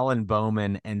like Alan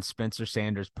Bowman and Spencer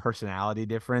Sanders' personality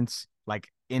difference,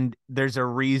 there's a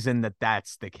reason that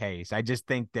that's the case. I just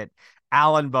think that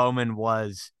Alan Bowman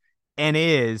was and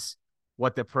is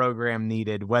what the program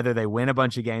needed, whether they win a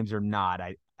bunch of games or not.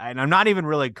 And I'm not even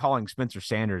really calling Spencer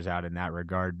Sanders out in that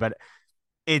regard, but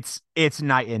it's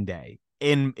night and day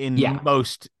in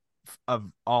most of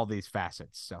all these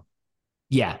facets. So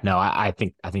yeah, no, I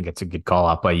think it's a good call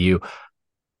out by you.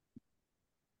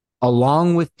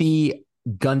 Along with the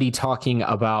Gundy talking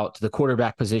about the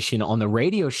quarterback position on the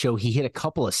radio show, he hit a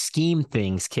couple of scheme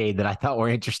things, Cade, that I thought were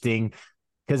interesting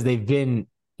because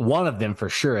one of them for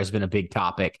sure has been a big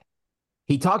topic.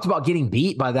 He talked about getting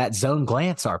beat by that zone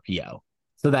glance RPO.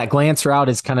 So that glance route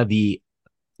is kind of the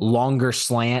longer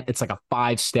slant. It's like a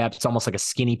 5-step. It's almost like a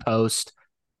skinny post.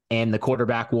 And the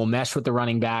quarterback will mesh with the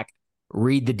running back,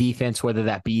 read the defense, whether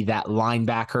that be that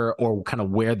linebacker or kind of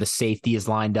where the safety is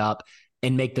lined up,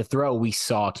 and make the throw. We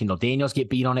saw Kendall Daniels get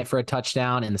beat on it for a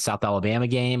touchdown in the South Alabama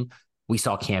game. We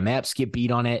saw Cam Epps get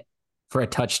beat on it for a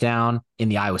touchdown in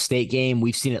the Iowa State game.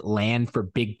 We've seen it land for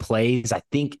big plays, I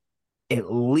think at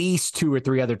least 2 or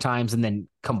 3 other times, and then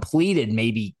completed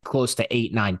maybe close to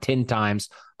 8, 9, 10 times,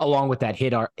 along with that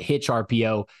hitch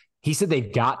RPO. He said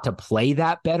they've got to play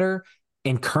that better.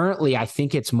 And currently, I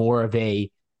think it's more of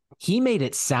he made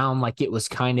it sound like it was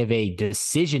kind of a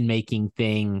decision-making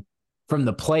thing from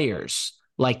the players.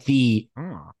 Like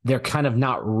they're kind of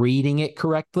not reading it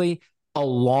correctly,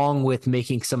 along with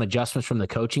making some adjustments from the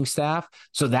coaching staff.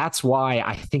 So that's why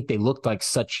I think they looked like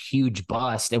such huge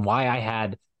bust, and why I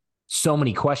had so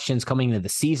many questions coming into the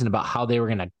season about how they were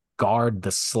going to guard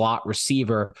the slot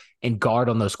receiver and guard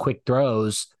on those quick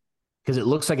throws, because it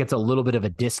looks like it's a little bit of a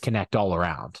disconnect all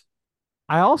around.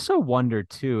 I also wonder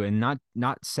too, and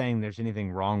not saying there's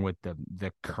anything wrong with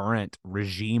the current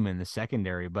regime in the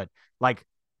secondary, but like,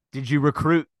 did you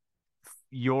recruit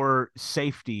your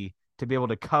safety to be able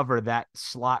to cover that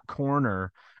slot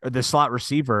corner or the slot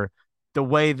receiver the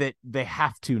way that they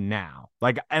have to now?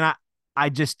 Like, and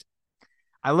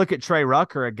I look at Trey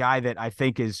Rucker, a guy that I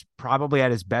think is probably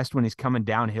at his best when he's coming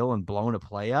downhill and blowing a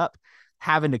play up,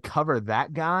 having to cover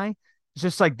that guy. It's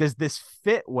just like, does this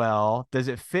fit well? Does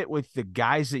it fit with the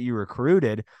guys that you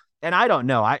recruited? And I don't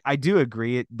know. I do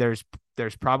agree. There's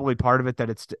probably part of it that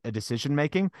it's a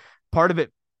decision-making. Part of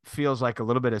it feels like a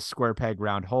little bit of square peg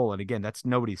round hole. And again, that's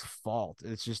nobody's fault.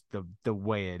 It's just the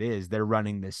way it is. They're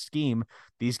running this scheme.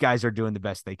 These guys are doing the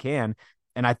best they can.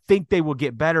 And I think they will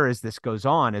get better as this goes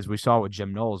on, as we saw with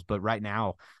Jim Knowles. But right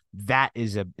now, that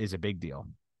is a big deal.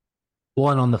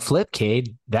 Well, and on the flip,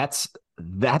 Cade, that's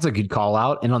a good call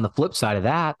out. And on the flip side of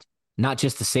that, not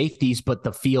just the safeties, but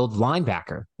the field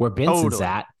linebacker where Benson's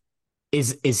at,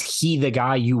 is he the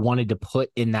guy you wanted to put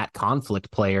in that conflict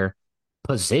player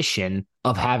position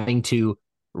of having to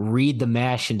read the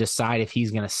mesh and decide if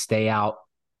he's going to stay out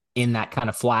in that kind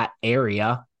of flat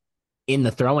area in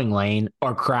the throwing lane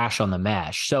or crash on the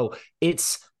mesh? So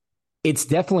it's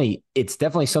definitely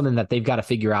something that they've got to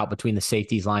figure out between the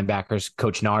safeties, linebackers,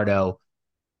 Coach Nardo.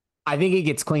 I think it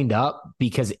gets cleaned up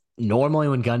because normally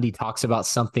when Gundy talks about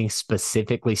something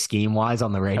specifically scheme wise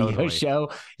on the radio show,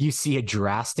 you see a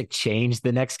drastic change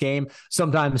the next game,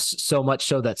 sometimes so much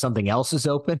so that something else is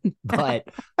open. But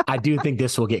I do think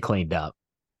this will get cleaned up.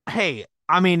 Hey,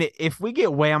 I mean, if we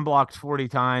get wham blocked 40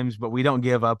 times, but we don't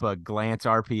give up a glance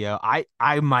RPO,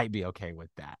 I might be okay with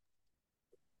that.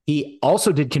 He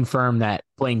also did confirm that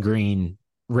Blaine Green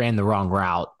ran the wrong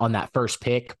route on that first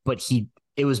pick, but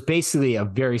it was basically a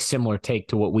very similar take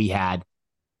to what we had.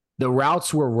 The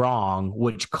routes were wrong,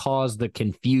 which caused the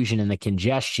confusion and the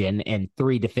congestion and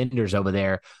 3 defenders over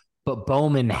there. But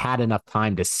Bowman had enough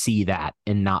time to see that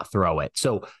and not throw it.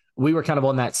 So we were kind of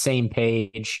on that same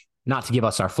page, not to give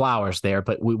us our flowers there,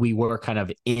 but we were kind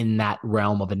of in that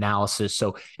realm of analysis.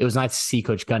 So it was nice to see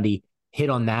Coach Gundy hit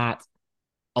on that.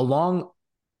 Along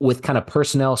with kind of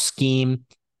personnel scheme,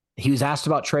 he was asked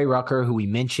about Trey Rucker, who we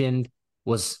mentioned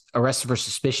was arrested for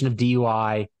suspicion of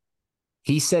DUI.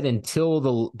 He said until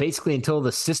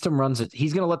the system runs it,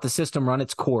 he's going to let the system run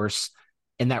its course,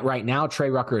 and that right now Trey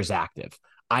Rucker is active.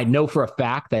 I know for a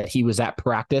fact that he was at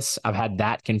practice. I've had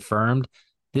that confirmed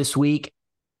this week.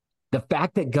 The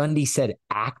fact that Gundy said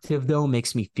active, though,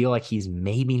 makes me feel like he's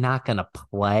maybe not going to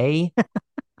play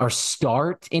or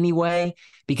start anyway,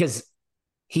 because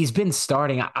he's been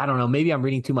starting. I don't know. Maybe I'm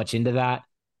reading too much into that.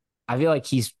 I feel like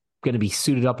he's going to be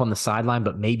suited up on the sideline,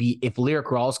 but maybe if Lyric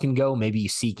Rawls can go, maybe you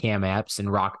see Cam Epps in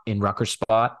Rucker's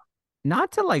spot.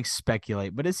 Not to like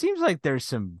speculate, but it seems like there's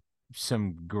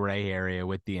some gray area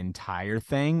with the entire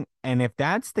thing. And if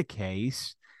that's the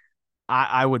case,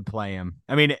 I would play him.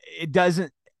 I mean, it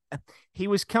doesn't, he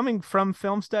was coming from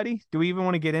film study. Do we even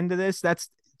want to get into this?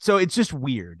 So it's just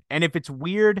weird. And if it's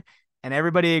weird and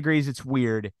everybody agrees it's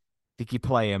weird, I think you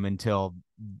play him until,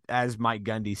 as Mike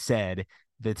Gundy said,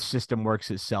 the system works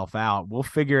itself out. We'll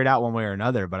figure it out one way or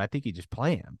another, but I think you just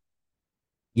play him.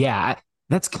 Yeah,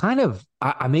 that's kind of,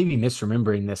 I may be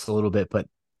misremembering this a little bit, but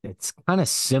it's kind of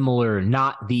similar,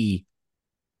 not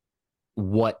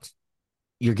what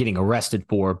you're getting arrested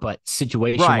for, but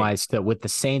situation-wise with the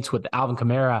Saints, with Alvin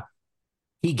Kamara,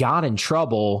 he got in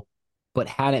trouble, but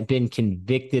hadn't been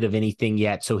convicted of anything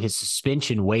yet. So his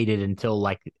suspension waited until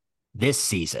like this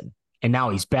season, and now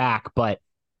he's back, but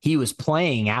he was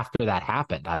playing after that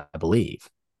happened, I believe.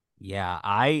 Yeah,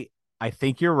 I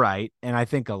think you're right, and I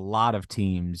think a lot of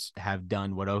teams have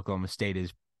done what Oklahoma State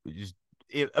is just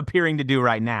appearing to do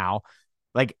right now.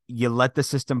 Like, you let the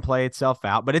system play itself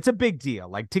out, but it's a big deal.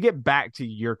 Like, to get back to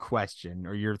your question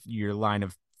or your line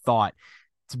of thought,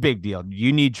 it's a big deal.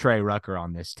 You need Trey Rucker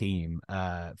on this team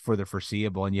for the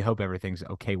foreseeable, and you hope everything's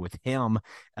okay with him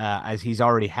as he's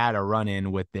already had a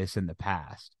run-in with this in the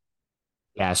past.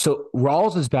 Yeah, so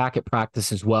Rawls is back at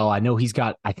practice as well. I know he's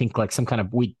got, I think, like some kind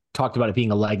of, we talked about it being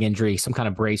a leg injury, some kind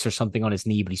of brace or something on his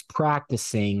knee, but he's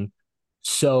practicing.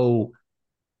 So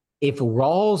if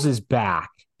Rawls is back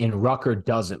and Rucker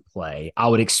doesn't play, I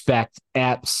would expect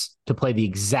Epps to play the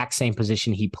exact same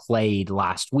position he played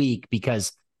last week,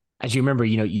 because as you remember,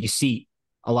 you see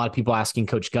a lot of people asking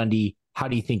Coach Gundy, how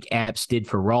do you think Epps did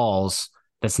for Rawls?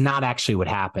 That's not actually what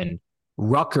happened.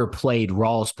 Rucker played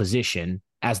Rawls' position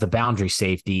as the boundary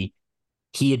safety.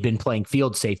 He had been playing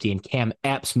field safety, and Cam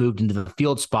Epps moved into the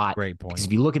field spot. Great point. Because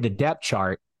if you look at the depth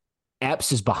chart,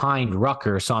 Epps is behind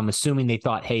Rucker, so I'm assuming they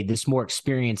thought, hey, this more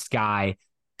experienced guy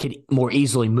could more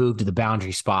easily move to the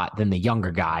boundary spot than the younger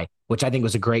guy, which I think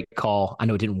was a great call. I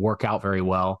know it didn't work out very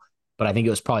well, but I think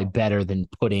it was probably better than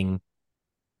putting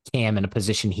Cam in a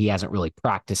position he hasn't really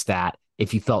practiced at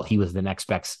if you felt he was the next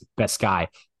best guy.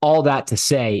 All that to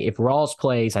say, if Rawls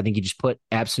plays, I think you just put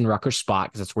Epps in Rucker's spot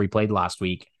because that's where he played last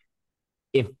week.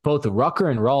 If both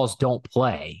Rucker and Rawls don't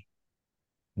play,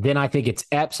 then I think it's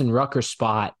Epps and Rucker's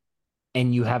spot,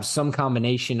 and you have some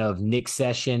combination of Nick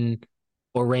Session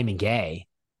or Raymond Gay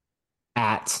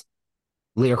at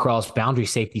Lyric Rawls' boundary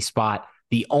safety spot.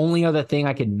 The only other thing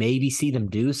I could maybe see them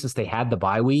do, since they had the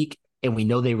bye week, and we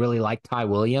know they really like Ty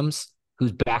Williams,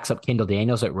 who backs up Kendall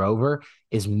Daniels at Rover,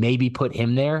 is maybe put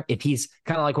him there. If he's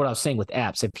kind of like what I was saying with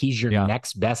Epps, if he's your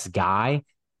next best guy,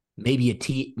 maybe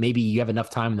you have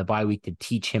enough time in the bye week to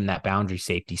teach him that boundary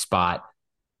safety spot.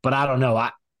 But I don't know.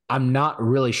 I'm not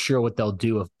really sure what they'll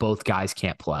do if both guys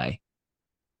can't play.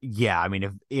 Yeah, I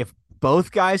mean, if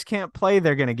both guys can't play,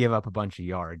 they're going to give up a bunch of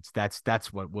yards.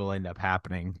 That's what will end up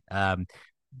happening.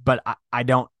 But I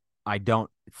don't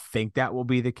think that will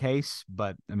be the case.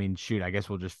 But I mean, shoot, I guess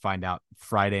we'll just find out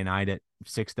Friday night at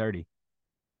 6:30.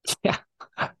 Yeah.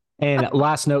 And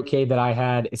last note, Cade, that I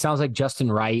had, it sounds like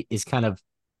Justin Wright is kind of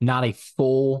not a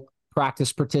full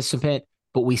practice participant,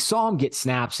 but we saw him get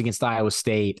snaps against Iowa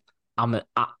State.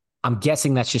 I'm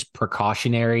guessing that's just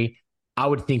precautionary. I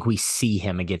would think we see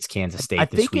him against Kansas I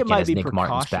State this think it weekend might as be Nick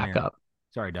Martin's precautionary. backup.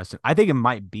 Sorry, Dustin. I think it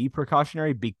might be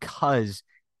precautionary because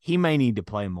he may need to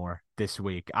play more this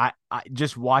week. I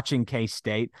just watching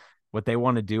K-State, what they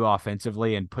want to do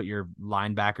offensively and put your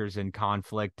linebackers in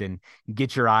conflict and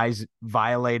get your eyes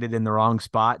violated in the wrong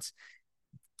spots.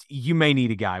 You may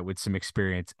need a guy with some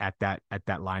experience at that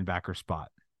linebacker spot.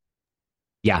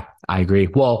 Yeah, I agree.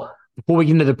 Well, before we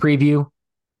get into the preview,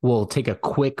 we'll take a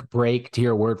quick break to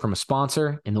hear a word from a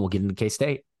sponsor, and then we'll get into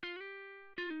K-State.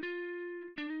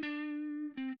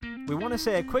 We want to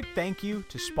say a quick thank you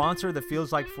to sponsor the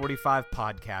Feels Like 45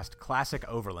 podcast, Classic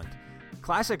Overland.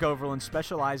 Classic Overland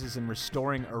specializes in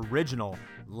restoring original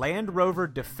Land Rover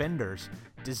Defenders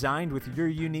designed with your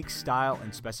unique style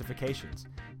and specifications.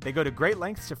 They go to great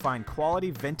lengths to find quality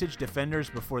vintage Defenders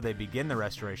before they begin the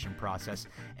restoration process,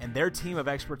 and their team of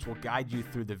experts will guide you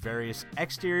through the various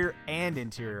exterior and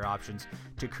interior options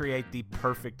to create the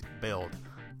perfect build.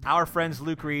 Our friends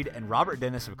Luke Reed and Robert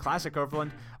Dennis of Classic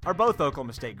Overland are both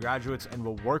Oklahoma State graduates and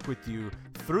will work with you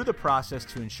through the process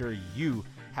to ensure you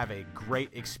have a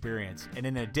great experience. And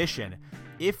in addition,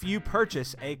 if you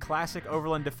purchase a Classic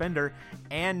Overland Defender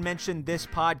and mention this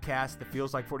podcast, the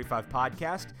Feels Like 45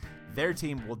 podcast, their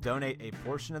team will donate a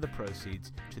portion of the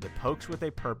proceeds to the Pokes with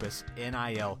a Purpose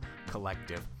NIL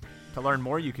Collective. To learn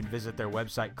more, you can visit their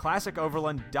website,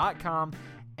 classicoverland.com,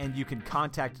 and you can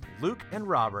contact Luke and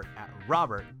Robert at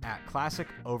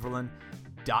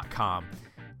classicoverland.com.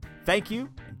 Thank you,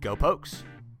 and go Pokes.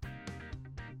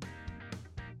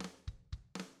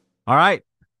 All right.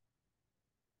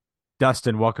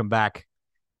 Dustin, welcome back.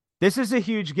 This is a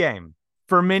huge game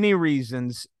for many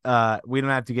reasons. We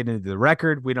don't have to get into the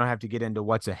record. We don't have to get into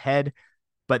what's ahead.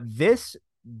 But this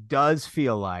does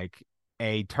feel like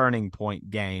a turning point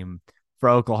game for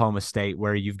Oklahoma State,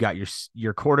 where you've got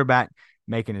your quarterback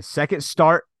making his second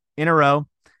start in a row.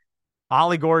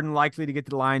 Ollie Gordon likely to get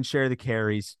the lion's share of the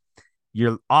carries.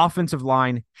 Your offensive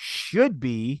line should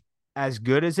be as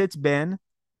good as it's been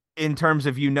in terms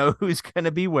of who's going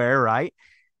to be where, right?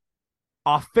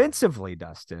 Offensively,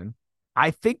 Dustin,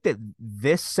 I think that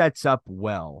this sets up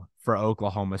well for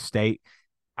Oklahoma State.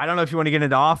 I don't know if you want to get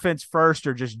into offense first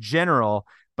or just general,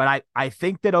 but I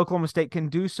think that Oklahoma State can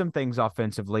do some things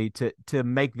offensively to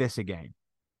make this a game.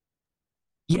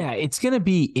 Yeah, it's going to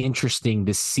be interesting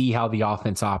to see how the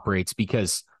offense operates,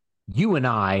 because you and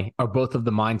I are both of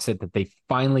the mindset that they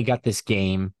finally got this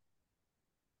game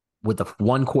with the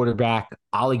one quarterback,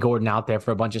 Ollie Gordon out there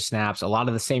for a bunch of snaps, a lot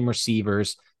of the same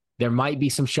receivers. There might be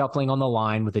some shuffling on the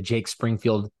line with a Jake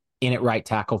Springfield in at right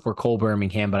tackle for Cole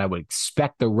Birmingham, but I would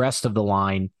expect the rest of the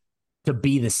line to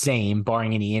be the same,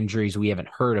 barring any injuries we haven't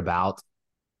heard about.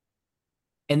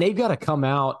 And they've got to come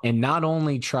out and not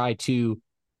only try to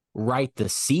right the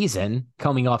season,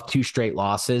 coming off 2 straight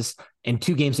losses and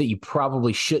 2 games that you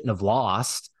probably shouldn't have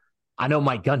lost. I know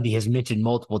Mike Gundy has mentioned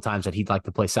multiple times that he'd like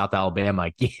to play South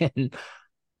Alabama again.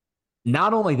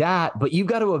 Not only that, but you've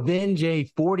got to avenge a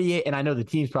 48, and I know the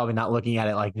team's probably not looking at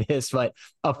it like this, but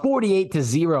a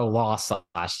 48-0 loss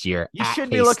last year. You should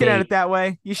be looking at it that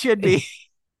way. You should be.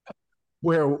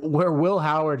 Where Will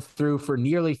Howard threw for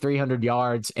nearly 300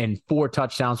 yards and 4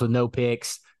 touchdowns with no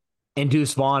picks, and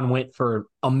Deuce Vaughn went for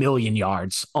 1,000,000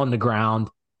 yards on the ground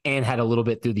and had a little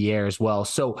bit through the air as well.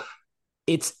 So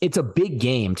it's a big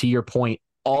game, to your point,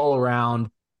 all around,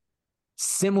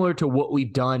 similar to what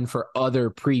we've done for other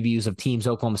previews of teams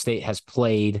Oklahoma State has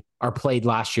played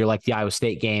last year, like the Iowa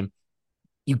State game.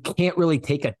 You can't really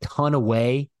take a ton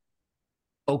away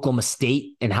Oklahoma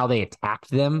State and how they attacked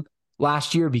them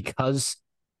last year, because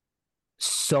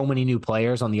so many new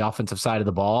players on the offensive side of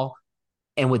the ball.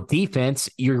 And with defense,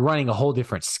 you're running a whole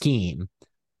different scheme.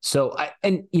 So,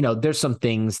 there's some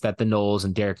things that the Noles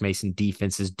and Derek Mason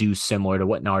defenses do similar to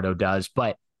what Nardo does,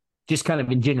 but just kind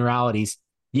of in generalities,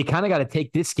 you kind of got to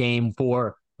take this game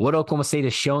for what Oklahoma State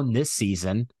has shown this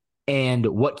season and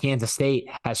what Kansas State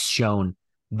has shown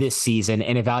this season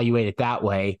and evaluate it that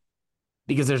way,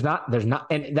 because there's not,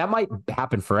 and that might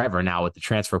happen forever now with the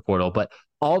transfer portal, but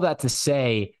all that to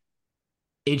say,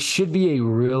 it should be a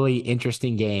really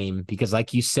interesting game, because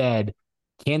like you said,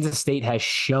 Kansas State has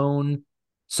shown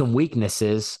some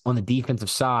weaknesses on the defensive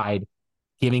side,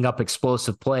 giving up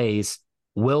explosive plays.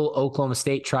 Will Oklahoma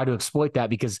State try to exploit that?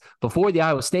 Because before the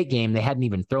Iowa State game, they hadn't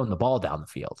even thrown the ball down the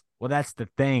field. Well, that's the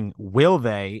thing. Will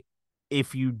they?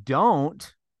 If you don't,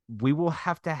 we will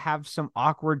have to have some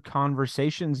awkward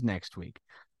conversations next week,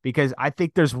 because I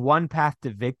think there's one path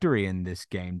to victory in this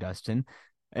game, Dustin.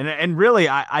 And really,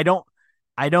 I don't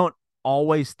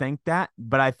always think that,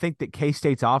 but I think that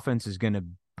K-State's offense is going to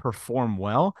perform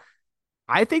well.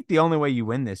 I think the only way you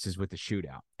win this is with a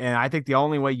shootout. And I think the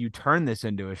only way you turn this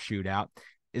into a shootout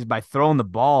is by throwing the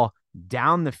ball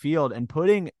down the field and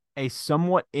putting a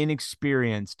somewhat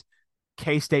inexperienced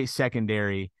K-State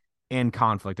secondary in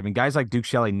conflict. I mean, guys like Duke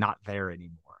Shelley not there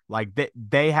anymore. Like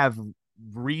they have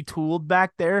retooled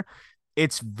back there.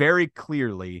 It's very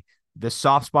clearly the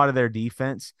soft spot of their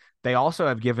defense. They also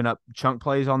have given up chunk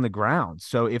plays on the ground.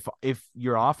 So if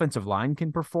your offensive line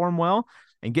can perform well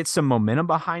and get some momentum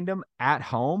behind them at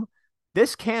home,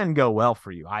 this can go well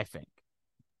for you, I think.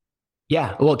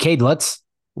 Yeah. Well, Cade,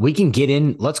 we can get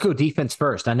in. Let's go defense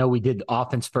first. I know we did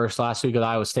offense first last week at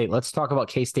Iowa State. Let's talk about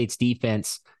K-State's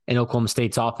defense and Oklahoma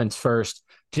State's offense first,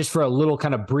 just for a little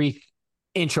kind of brief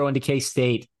intro into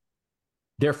K-State.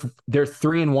 They're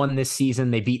 3-1 this season.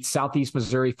 They beat Southeast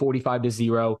Missouri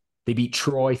 45-0. They beat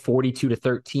Troy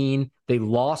 42-13. They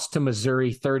lost to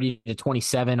Missouri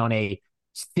 30-27 on a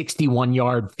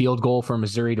 61-yard field goal for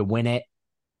Missouri to win it.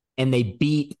 And they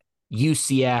beat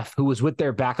UCF, who was with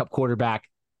their backup quarterback,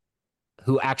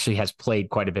 who actually has played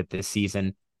quite a bit this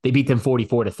season. They beat them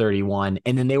 44-31.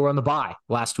 And then they were on the bye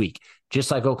last week,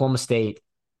 just like Oklahoma State.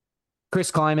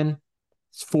 Chris Kleiman,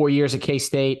 4 years at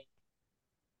K-State.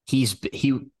 He's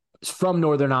from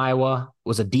Northern Iowa,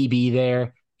 was a DB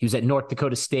there. He was at North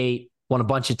Dakota State, won a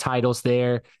bunch of titles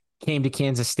there, came to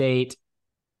Kansas State,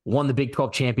 won the Big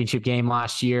 12 championship game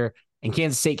last year. And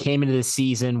Kansas State came into this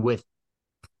season with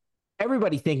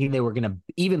everybody thinking they were going to,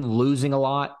 even losing a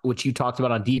lot, which you talked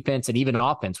about on defense and even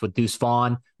offense with Deuce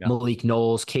Vaughn, Malik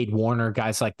Knowles, Cade Warner,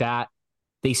 guys like that.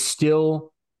 They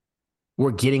still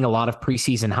were getting a lot of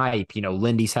preseason hype. You know,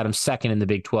 Lindy's had him second in the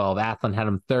Big 12. Athlon had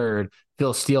him third.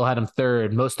 Phil Steele had him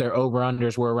third. Most of their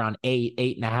over-unders were around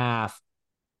 8.5.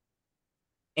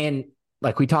 And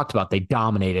like we talked about, they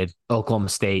dominated Oklahoma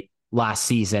State last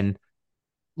season.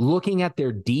 Looking at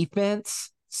their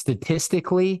defense,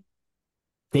 statistically,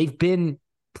 they've been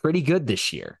pretty good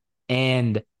this year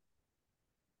and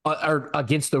are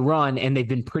against the run, and they've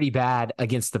been pretty bad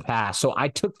against the pass. So I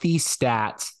took these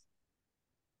stats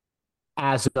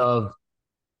as of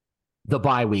the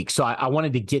bye week. So I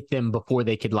wanted to get them before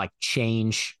they could like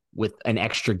change with an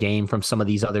extra game from some of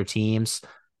these other teams.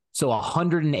 So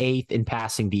 108th in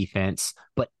passing defense,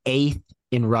 but 8th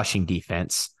in rushing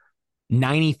defense,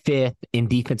 95th in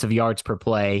defensive yards per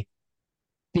play,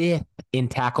 5th in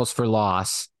tackles for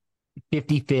loss,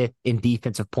 55th in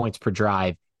defensive points per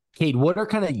drive. Cade, what are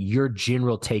kind of your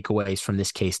general takeaways from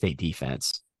this K-State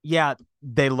defense? Yeah,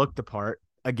 they looked the part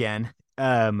again.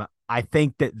 I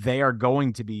think that they are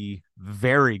going to be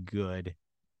very good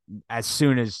as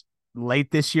soon as late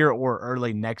this year or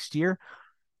early next year.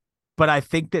 But I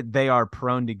think that they are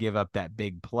prone to give up that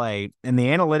big play, and the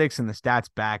analytics and the stats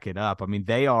back it up. I mean,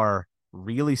 they are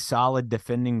really solid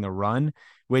defending the run,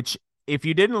 which if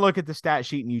you didn't look at the stat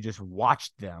sheet and you just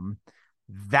watched them,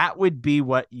 that would be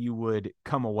what you would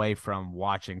come away from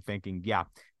watching, thinking, yeah,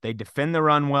 they defend the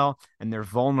run well and they're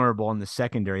vulnerable in the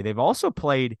secondary. They've also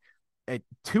played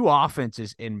two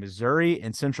offenses in Missouri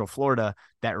and Central Florida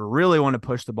that really want to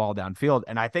push the ball downfield.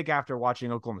 And I think after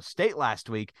watching Oklahoma State last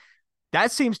week, that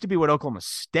seems to be what Oklahoma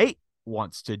State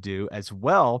wants to do as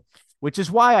well, which is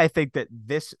why I think that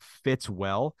this fits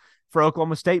well for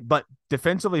Oklahoma State. But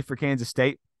defensively for Kansas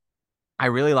State, I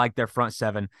really like their front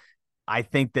seven. I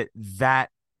think that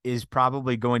is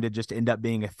probably going to just end up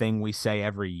being a thing we say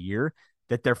every year,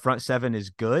 that their front seven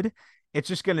is good. It's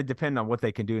just going to depend on what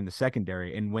they can do in the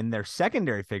secondary. And when their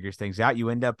secondary figures things out, you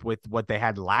end up with what they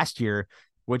had last year,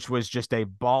 which was just a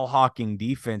ball hawking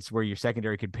defense where your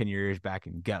secondary could pin your ears back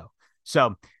and go.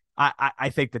 So I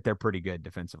think that they're pretty good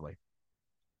defensively.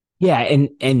 Yeah.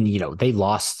 And, you know, they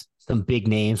lost some big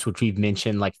names, which we've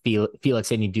mentioned, like Felix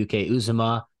Enuduke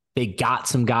Uzuma. They got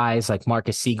some guys like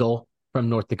Marcus Siegel from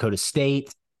North Dakota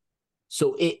State.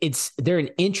 So they're an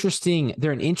interesting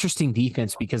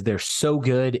defense because they're so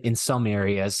good in some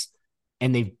areas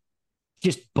and they've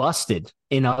just busted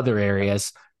in other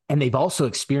areas. And they've also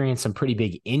experienced some pretty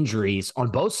big injuries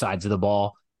on both sides of the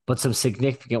ball, but some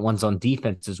significant ones on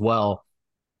defense as well.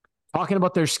 Talking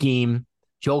about their scheme,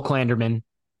 Joel Klanderman,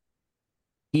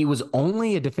 he was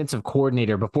only a defensive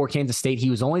coordinator before Kansas State. He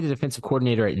was only the defensive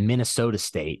coordinator at Minnesota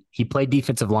State. He played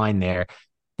defensive line there.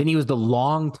 Then he was the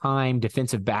longtime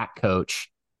defensive back coach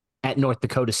at North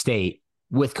Dakota State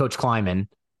with Coach Kleiman.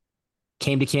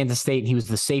 Came to Kansas State, and he was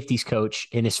the safeties coach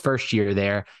in his first year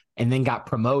there, and then got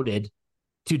promoted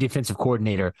to defensive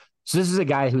coordinator. So this is a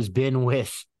guy who's been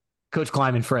with Coach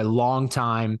Kleiman for a long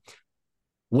time.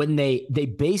 When they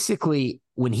basically,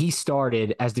 when he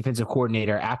started as defensive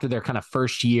coordinator after their kind of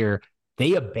first year,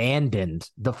 they abandoned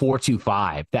the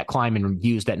 4-2-5 that Kleiman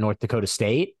used at North Dakota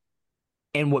State.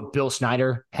 and what Bill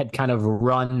Snyder had kind of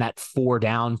run, that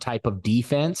 4-down type of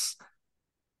defense.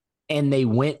 And they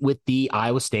went with the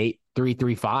Iowa State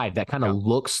 3-3-5. That kind of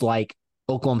looks like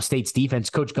Oklahoma State's defense.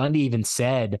 Coach Gundy even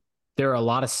said there are a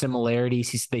lot of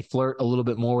similarities. They flirt a little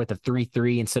bit more with a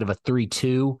 3-3 instead of a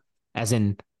 3-2, as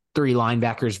in 3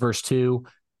 linebackers versus 2.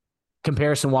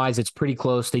 Comparison-wise, it's pretty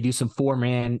close. They do some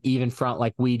 4-man, even front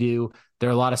like we do. There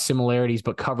are a lot of similarities,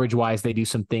 but coverage-wise, they do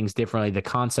some things differently. The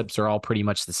concepts are all pretty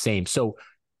much the same. So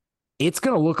it's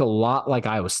going to look a lot like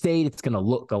Iowa State. It's going to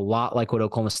look a lot like what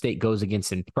Oklahoma State goes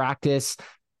against in practice.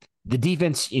 The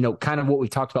defense, kind of what we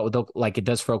talked about with like it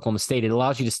does for Oklahoma State. It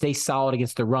allows you to stay solid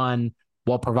against the run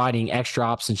while providing extra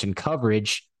options and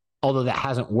coverage, although that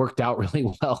hasn't worked out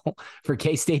really well for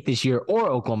K-State this year or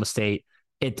Oklahoma State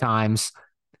at times.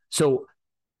 So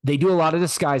they do a lot of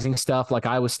disguising stuff like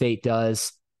Iowa State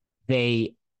does.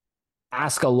 They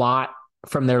ask a lot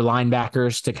from their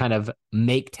linebackers to kind of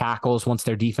make tackles once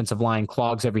their defensive line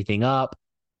clogs everything up.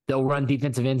 They'll run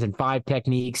defensive ends in 5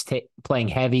 techniques, playing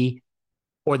heavy,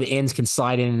 or the ends can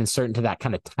slide in and insert into that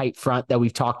kind of tight front that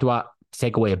we've talked about to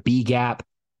take away a B gap.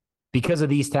 Because of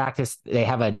these tactics, they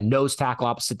have a nose tackle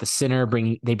opposite the center.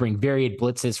 They bring varied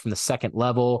blitzes from the second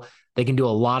level. They can do a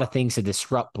lot of things to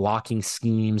disrupt blocking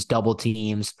schemes, double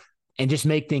teams, and just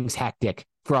make things hectic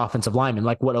for offensive linemen,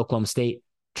 like what Oklahoma State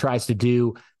tries to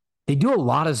do. They do a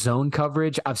lot of zone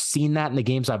coverage. I've seen that in the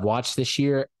games I've watched this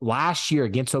year. Last year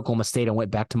against Oklahoma State, I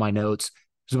went back to my notes.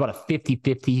 It was about a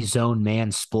 50-50 zone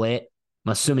man split.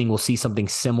 I'm assuming we'll see something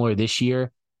similar this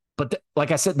year. But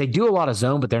like I said, they do a lot of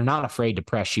zone, but they're not afraid to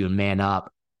press you and man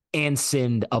up and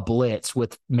send a blitz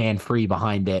with man free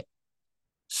behind it.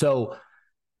 So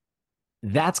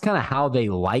that's kind of how they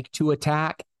like to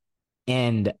attack.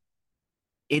 And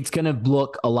it's going to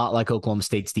look a lot like Oklahoma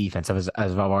State's defense, as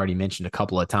I've already mentioned a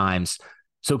couple of times.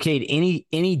 So, Cade,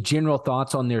 any general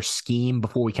thoughts on their scheme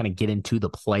before we kind of get into the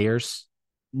players?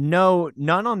 No,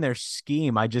 none on their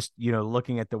scheme. I just,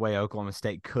 looking at the way Oklahoma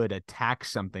State could attack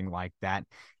something like that.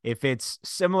 If it's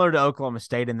similar to Oklahoma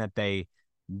State in that they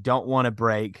don't want to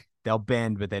break, they'll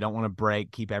bend, but they don't want to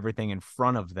break, keep everything in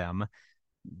front of them.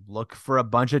 Look for a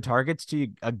bunch of targets to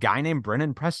a guy named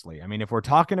Brennan Presley. I mean, if we're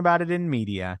talking about it in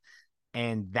media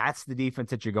and that's the defense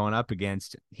that you're going up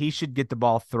against, he should get the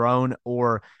ball thrown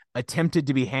or attempted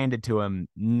to be handed to him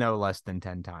no less than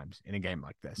 10 times in a game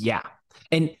like this. Yeah.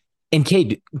 And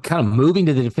Cade, kind of moving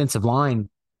to the defensive line,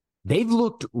 they've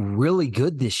looked really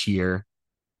good this year.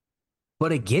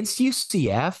 But against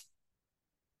UCF,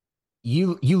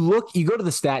 you go to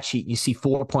the stat sheet and you see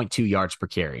 4.2 yards per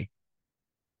carry.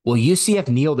 Well, UCF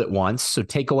kneeled it once, so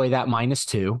take away that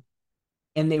 -2.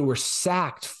 And they were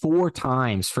sacked 4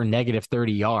 times for negative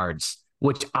 30 yards,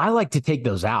 which I like to take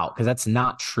those out because that's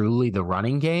not truly the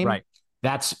running game. Right.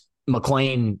 That's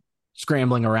McClain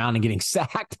scrambling around and getting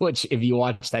sacked, which if you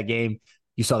watch that game,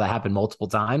 you saw that happen multiple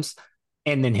times,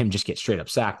 and then him just get straight up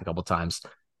sacked a couple times.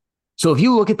 So if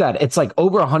you look at that, it's like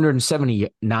over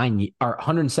 170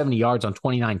 yards on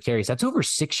 29 carries. That's over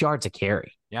 6 yards a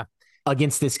carry. Yeah.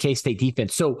 Against this K-State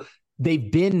defense. So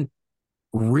they've been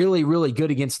really, really good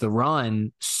against the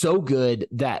run. So good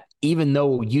that even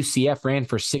though UCF ran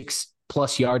for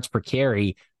 6+ yards per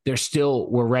carry, they still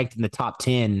were ranked in the top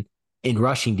 10 in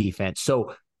rushing defense.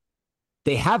 So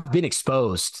they have been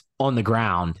exposed on the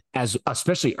ground,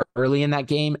 especially early in that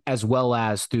game, as well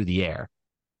as through the air.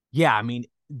 Yeah, I mean,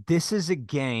 this is a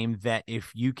game that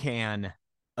if you can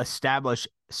establish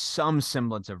some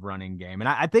semblance of running game, and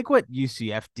I think what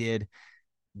UCF did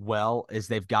well is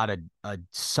they've got a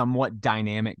somewhat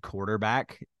dynamic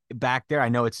quarterback back there. I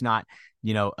know it's not,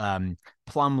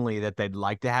 Plumlee that they'd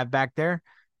like to have back there,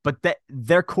 but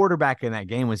their quarterback in that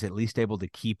game was at least able to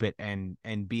keep it and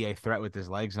be a threat with his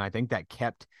legs. And I think that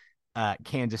kept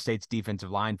Kansas State's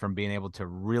defensive line from being able to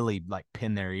really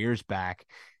pin their ears back.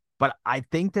 But I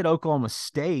think that Oklahoma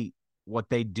State, what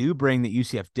they do bring that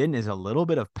UCF didn't is a little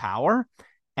bit of power.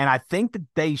 And I think that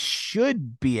they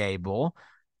should be able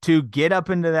to get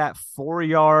up into that 4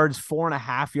 yards,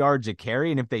 4.5 yards a carry.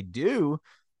 And if they do,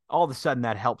 all of a sudden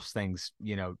that helps things,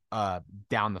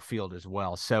 down the field as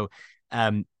well. So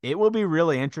it will be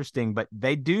really interesting, but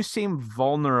they do seem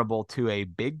vulnerable to a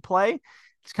big play.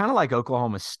 It's kind of like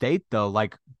Oklahoma State, though,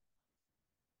 like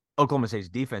Oklahoma State's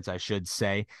defense, I should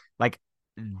say,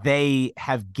 they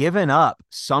have given up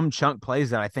some chunk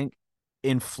plays that I think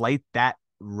inflate that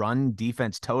run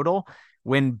defense total,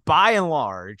 when by and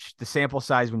large, the sample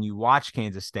size when you watch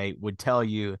Kansas State would tell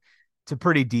you it's a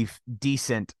pretty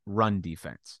decent run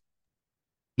defense.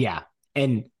 Yeah.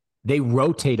 And they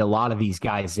rotate a lot of these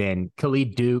guys in.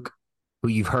 Khalid Duke, who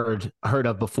you've heard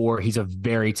of before, he's a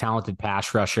very talented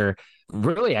pass rusher.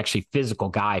 really actually physical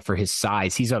guy for his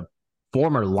size. He's a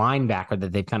former linebacker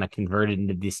that they've kind of converted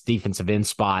into this defensive end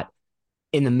spot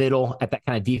in the middle at that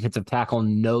kind of defensive tackle,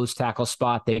 nose tackle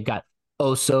spot. They've got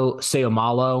Oso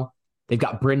Seumalo. They've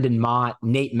got Brendan Mott,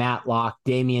 Nate Matlock,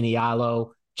 Damian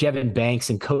Ialo, Jevin Banks,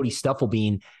 and Cody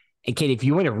Stufflebean. And Kate, if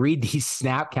you want to read these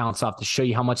snap counts off to show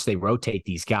you how much they rotate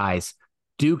these guys,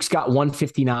 Duke's got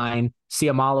 159,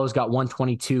 Seumalo's got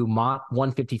 122, Mott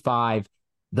 155.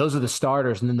 Those are the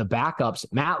starters. And then the backups,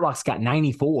 Matlock's got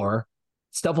 94,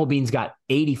 Stufflebean's got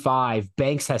 85,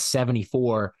 Banks has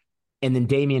 74, and then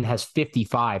Damian has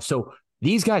 55. So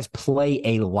these guys play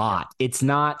a lot. It's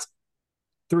not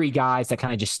three guys that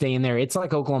kind of just stay in there. It's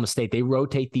like Oklahoma State. They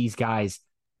rotate these guys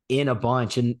in a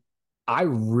bunch. And I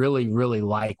really, really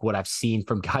like what I've seen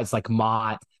from guys like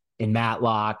Mott and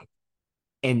Matlock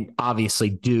and obviously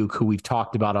Duke, who we've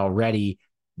talked about already.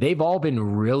 They've all been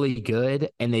really good,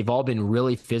 and they've all been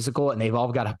really physical, and they've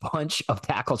all got a bunch of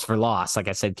tackles for loss. Like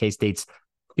I said, K-State's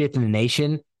fifth in the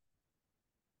nation.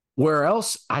 Where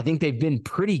else, I think they've been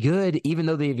pretty good, even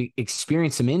though they've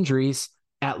experienced some injuries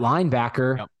at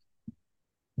linebacker. Yep.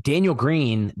 Daniel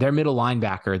Green, their middle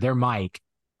linebacker, their Mike,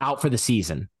 out for the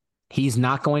season. He's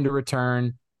not going to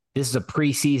return. This is a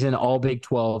preseason all Big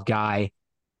 12 guy.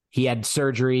 He had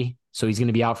surgery, so he's going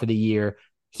to be out for the year.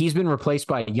 He's been replaced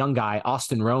by a young guy,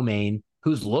 Austin Romaine,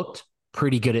 who's looked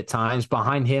pretty good at times.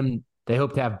 Behind him, they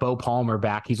hope to have Bo Palmer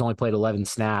back. He's only played 11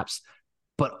 snaps.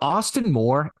 But Austin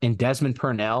Moore and Desmond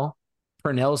Purnell,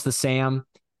 Purnell's the Sam,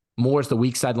 Moore's the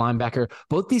weak side linebacker.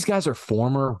 Both these guys are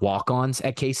former walk-ons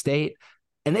at K-State,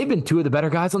 and they've been two of the better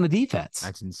guys on the defense.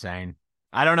 That's insane.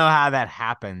 I don't know how that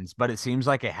happens, but it seems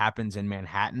like it happens in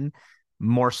Manhattan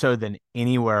more so than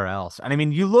anywhere else. And I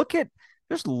mean, you look at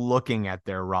just looking at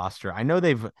their roster, I know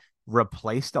they've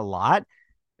replaced a lot,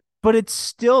 but it's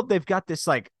still, they've got this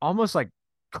like almost like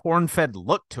corn-fed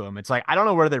look to them. It's like, I don't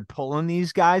know where they're pulling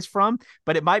these guys from,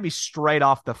 but it might be straight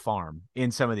off the farm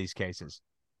in some of these cases.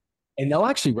 And they'll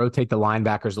actually rotate the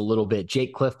linebackers a little bit.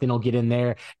 Jake Clifton will get in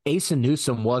there. Asa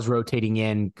Newsome was rotating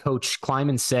in. Coach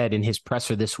Kleiman said in his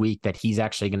presser this week that he's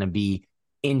actually going to be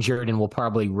injured and will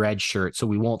probably redshirt, so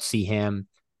we won't see him.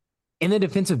 In the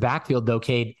defensive backfield, though,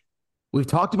 Cade, we've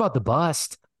talked about the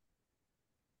bust.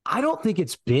 I don't think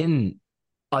it's been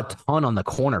a ton on the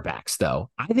cornerbacks, though.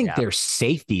 I think their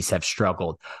safeties have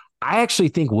struggled. I actually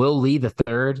think Will Lee, the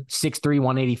third, 6'3",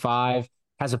 185,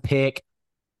 has a pick.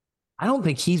 I don't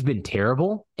think he's been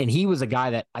terrible. And he was a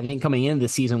guy that I think coming into the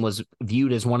season was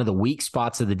viewed as one of the weak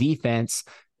spots of the defense.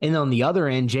 And on the other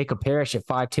end, Jacob Parrish at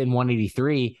 5'10",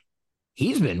 183,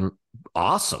 he's been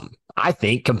awesome, I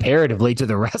think, comparatively to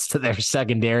the rest of their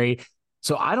secondary.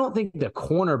 So I don't think the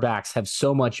cornerbacks have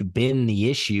so much been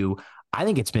the issue. I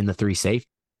think it's been the three safeties.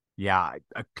 Yeah,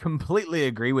 I completely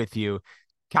agree with you.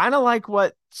 Kind of like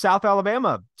what South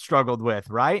Alabama struggled with,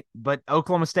 right? But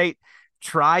Oklahoma State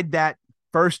tried that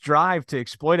first drive to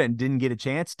exploit it and didn't get a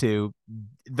chance to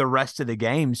the rest of the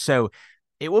game. So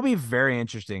it will be very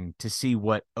interesting to see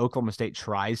what Oklahoma State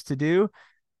tries to do,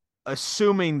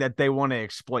 assuming that they want to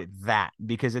exploit that,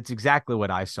 because it's exactly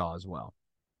what I saw as well.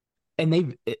 And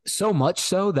they've so much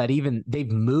so that even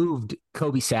they've moved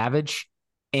Kobe Savage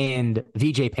and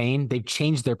VJ Payne. They've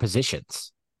changed their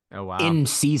positions in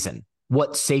season,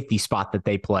 what safety spot that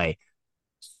they play.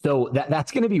 So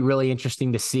that's going to be really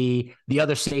interesting to see. The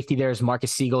other safety there is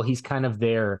Marcus Siegel. He's kind of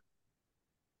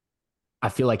I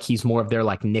feel like he's more of their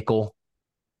like nickel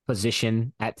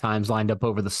position at times, lined up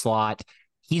over the slot.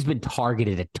 He's been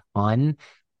targeted a ton.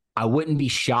 I wouldn't be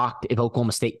shocked if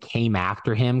Oklahoma State came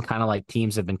after him, kind of like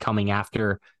teams have been coming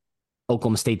after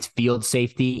Oklahoma State's field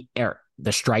safety, or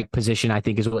the strike position, I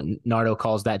think is what Nardo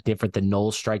calls that, different than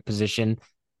Noel's strike position.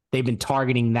 They've been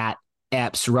targeting that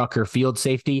Epps, Rucker field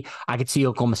safety. I could see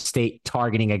Oklahoma State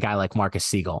targeting a guy like Marcus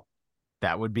Siegel.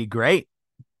 That would be great.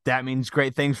 That means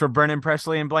great things for Brennan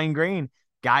Presley and Blaine Green,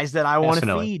 guys that I want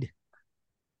to feed.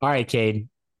 All right, Cade,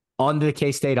 on to the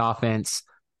K-State offense.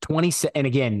 20, and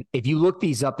again, if you look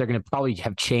these up, they're going to probably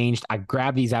have changed. I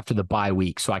grabbed these after the bye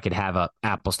week so I could have a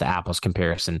apples to apples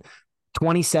comparison.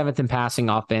 27th in passing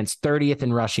offense, 30th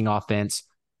in rushing offense,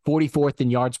 44th in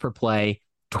yards per play,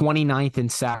 29th in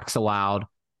sacks allowed,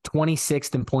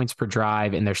 26th in points per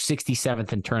drive, and they're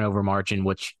 67th in turnover margin,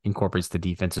 which incorporates the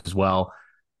defense as well.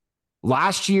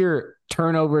 Last year,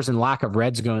 turnovers and lack of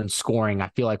red zone scoring, I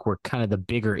feel like were kind of the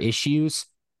bigger issues.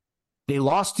 They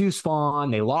lost Deuce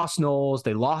Vaughn, they lost Knowles,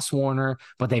 they lost Warner,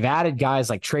 but they've added guys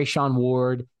like Trayshawn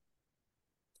Ward,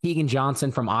 Keegan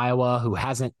Johnson from Iowa,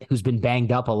 who's been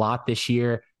banged up a lot this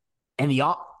year, and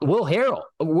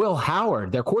Will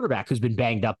Howard, their quarterback, who's been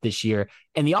banged up this year,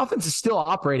 and the offense is still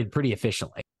operated pretty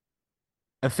efficiently.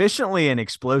 efficiently and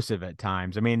explosive at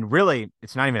times. I mean, really,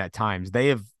 it's not even at times. They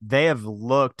have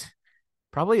looked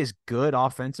probably as good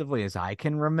offensively as I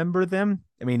can remember them.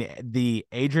 I mean, the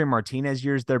Adrian Martinez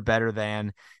years, they're better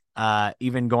than.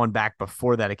 Even going back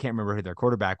before that, I can't remember who their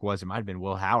quarterback was. It might have been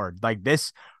Will Howard. Like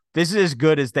this is as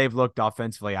good as they've looked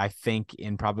offensively, I think,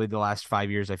 in probably the last 5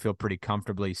 years. I feel pretty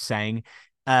comfortably saying.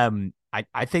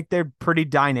 I think they're pretty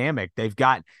dynamic. They've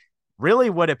got really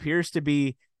what appears to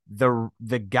be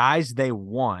the guys they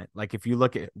want. Like if you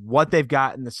look at what they've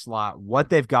got in the slot, what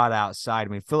they've got outside.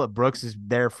 I mean, Phillip Brooks is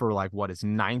there for like his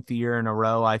 9th year in a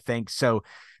row, I think. So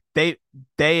they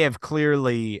have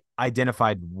clearly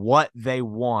identified what they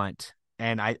want,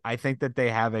 and I think that they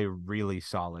have a really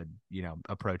solid,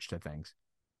 approach to things.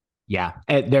 Yeah.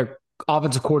 Their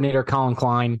offensive coordinator, Colin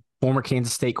Klein, former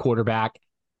Kansas State quarterback.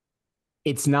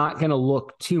 It's not going to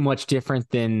look too much different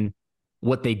than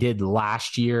what they did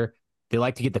last year. They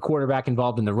like to get the quarterback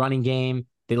involved in the running game.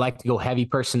 They like to go heavy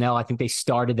personnel. I think they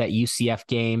started that UCF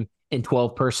game in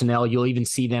 12 personnel. You'll even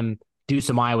see them do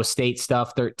some Iowa State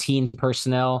stuff, 13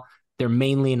 personnel. They're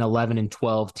mainly an 11 and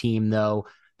 12 team, though.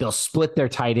 They'll split their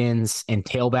tight ends and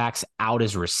tailbacks out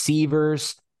as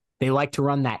receivers. They like to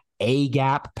run that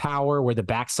A-gap power where the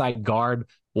backside guard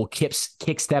will kick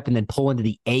step and then pull into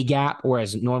the A-gap,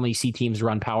 whereas normally you see teams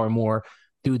run power more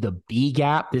through the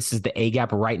B-gap. This is the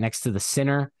A-gap right next to the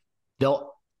center.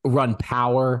 They'll run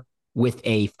power with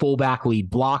a fullback lead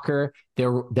blocker.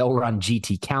 They'll run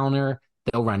GT counter.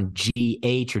 They'll run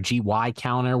GH or GY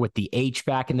counter with the H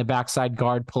back in the backside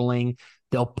guard pulling.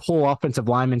 They'll pull offensive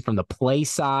linemen from the play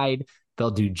side.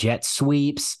 They'll do jet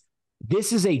sweeps.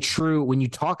 This is when you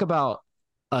talk about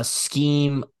a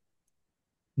scheme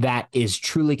that is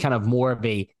truly kind of more of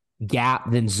a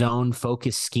gap than zone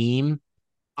focused scheme,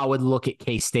 I would look at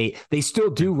K-State. They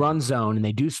still do run zone and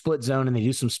they do split zone and they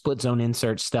do some split zone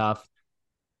insert stuff,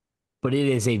 but it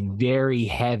is a very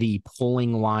heavy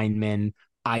pulling lineman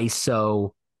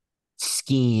ISO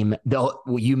scheme.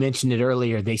 You mentioned it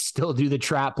earlier. They still do the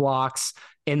trap blocks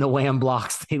and the wham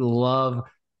blocks. They love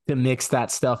to mix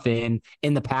that stuff in.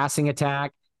 In the passing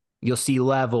attack, you'll see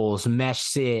levels, mesh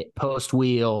sit, post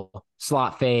wheel,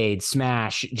 slot fade,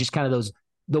 smash, just kind of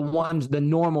the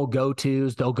normal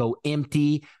go-tos. They'll go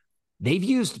empty. They've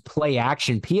used play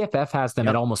action. PFF has them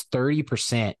at almost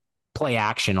 30% play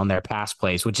action on their pass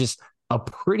plays, which is a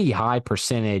pretty high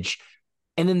percentage.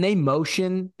 And then they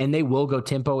motion and they will go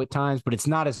tempo at times, but it's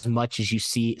not as much as you'll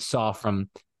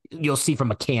see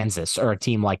from a Kansas or a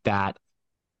team like that.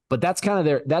 But that's kind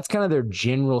of their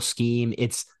general scheme.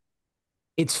 It's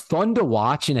fun to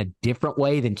watch in a different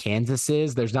way than Kansas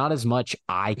is. There's not as much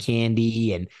eye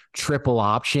candy and triple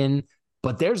option,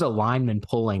 but there's a lineman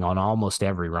pulling on almost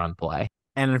every run play.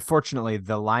 And unfortunately,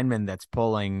 the lineman that's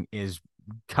pulling is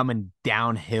coming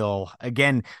downhill.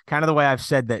 Again, kind of the way I've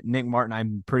said that Nick Martin,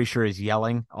 I'm pretty sure, is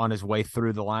yelling on his way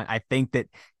through the line. I think that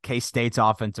K-State's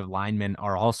offensive linemen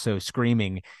are also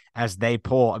screaming as they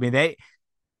pull. I mean,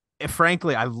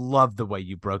 frankly, I love the way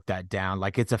you broke that down.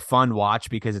 Like, it's a fun watch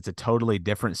because it's a totally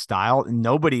different style.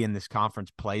 Nobody in this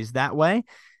conference plays that way.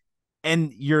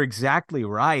 And you're exactly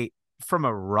right. From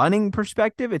a running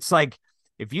perspective, it's like,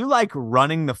 if you like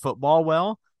running the football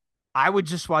well, I would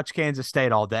just watch Kansas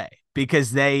State all day,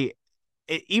 because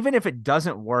even if it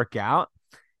doesn't work out,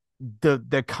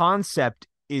 the concept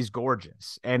is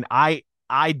gorgeous. And I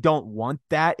don't want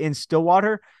that in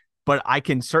Stillwater, but I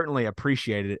can certainly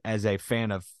appreciate it as a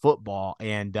fan of football.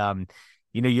 And,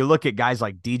 you look at guys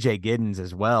like DJ Giddens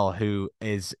as well, who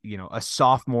is, a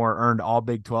sophomore, earned all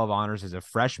Big 12 honors as a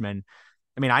freshman.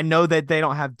 I mean, I know that they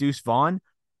don't have Deuce Vaughn,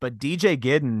 but DJ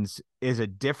Giddens is a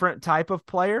different type of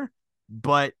player,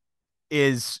 but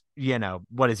is,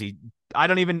 what is he? I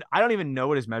don't even know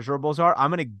what his measurables are. I'm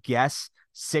going to guess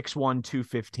 6'1",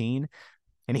 215.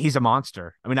 And he's a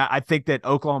monster. I mean, I think that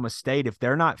Oklahoma State, if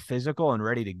they're not physical and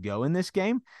ready to go in this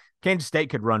game, Kansas State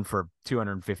could run for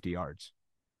 250 yards.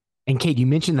 And Kate, you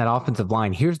mentioned that offensive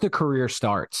line. Here's the career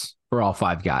starts for all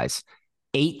five guys: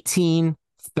 18,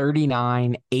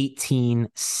 39, 18,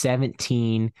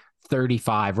 17,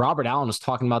 35. Robert Allen was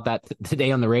talking about that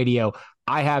today on the radio.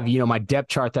 I have, my depth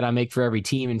chart that I make for every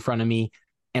team in front of me,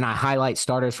 and I highlight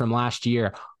starters from last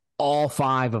year. All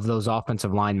five of those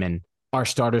offensive linemen are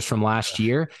starters from last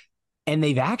year. And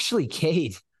they've actually,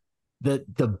 Cade,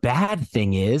 the bad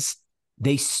thing is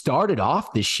they started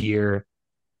off this year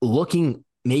looking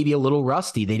maybe a little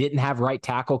rusty. They didn't have right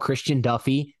tackle Christian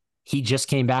Duffy. He just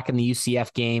came back in the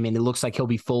UCF game, and it looks like he'll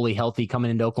be fully healthy coming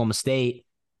into Oklahoma State.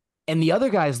 And the other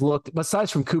guys looked,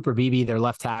 besides from Cooper Beebe, their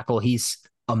left tackle, he's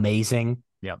amazing.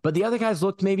 Yeah. But the other guys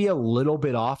looked maybe a little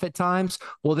bit off at times.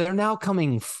 Well, they're now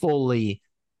coming fully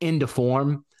into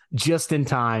form. just in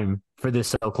time for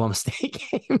this Oklahoma State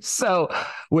game. So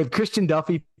with Christian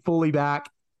Duffy fully back,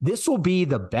 this will be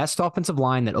the best offensive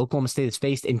line that Oklahoma State has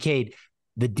faced. And Cade,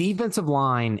 the defensive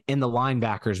line and the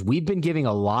linebackers, we've been giving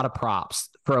a lot of props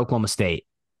for Oklahoma State.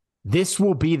 This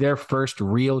will be their first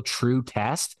real true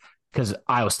test because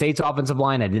Iowa State's offensive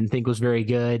line I didn't think was very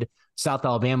good. South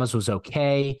Alabama's was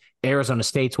okay. Arizona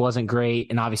State's wasn't great.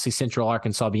 And obviously Central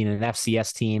Arkansas being an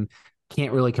FCS team,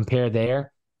 can't really compare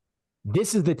there.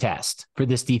 This is the test for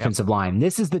this defensive line.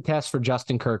 This is the test for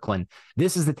Justin Kirkland.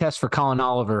 This is the test for Colin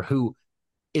Oliver, who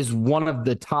is one of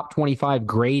the top 25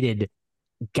 graded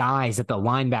guys at the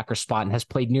linebacker spot and has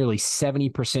played nearly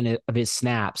 70% of his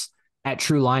snaps at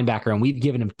true linebacker. And we've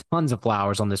given him tons of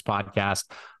flowers on this podcast.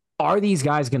 Are these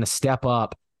guys going to step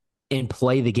up and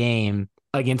play the game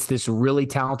against this really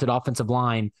talented offensive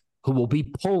line who will be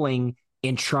pulling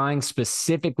and trying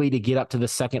specifically to get up to the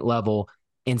second level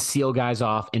and seal guys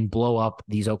off and blow up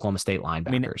these Oklahoma State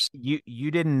linebackers? I mean,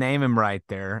 you didn't name him right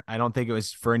there. I don't think it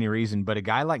was for any reason, but a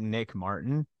guy like Nick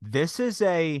Martin, this is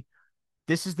the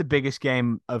biggest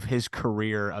game of his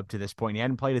career up to this point. He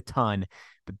hadn't played a ton,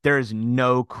 but there is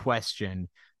no question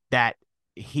that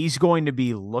he's going to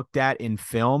be looked at in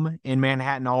film in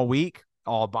Manhattan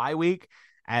all bye week,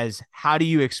 as how do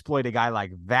you exploit a guy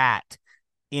like that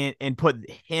and put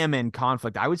him in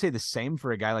conflict? I would say the same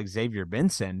for a guy like Xavier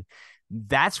Benson.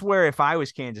 That's where, if I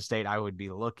was Kansas State, I would be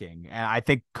looking. And I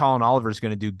think Colin Oliver is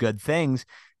going to do good things.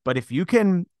 But if you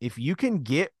can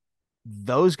get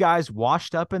those guys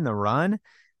washed up in the run, I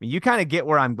mean, you kind of get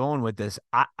where I'm going with this.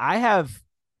 I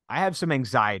have some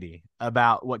anxiety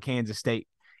about what Kansas State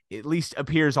at least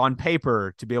appears on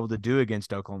paper to be able to do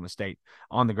against Oklahoma State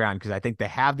on the ground, because I think they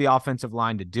have the offensive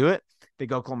line to do it. I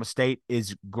think Oklahoma State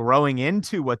is growing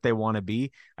into what they want to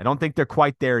be. I don't think they're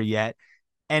quite there yet.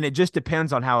 And it just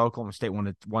depends on how Oklahoma State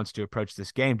wants to approach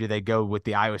this game. Do they go with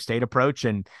the Iowa State approach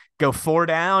and go 4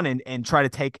 down and try to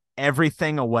take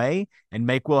everything away and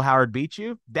make Will Howard beat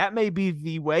you? That may be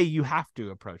the way you have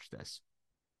to approach this.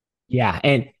 Yeah,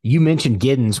 and you mentioned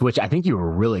Giddens, which I think you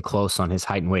were really close on his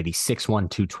height and weight. He's 6'1",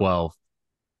 212.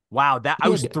 Wow, I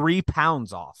was 3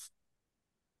 pounds off.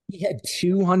 He had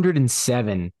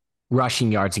 207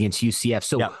 rushing yards against UCF.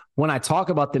 So when I talk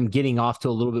about them getting off to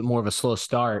a little bit more of a slow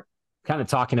start, kind of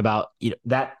talking about,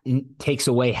 that takes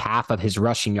away half of his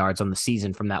rushing yards on the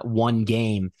season from that one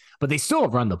game, but they still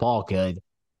have run the ball good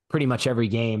pretty much every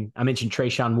game. I mentioned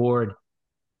Trayshawn Ward.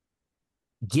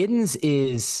 Giddens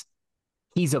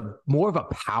he's more of a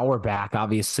power back,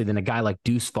 obviously, than a guy like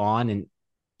Deuce Vaughn, and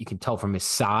you can tell from his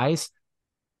size,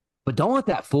 but don't let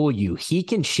that fool you. He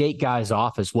can shake guys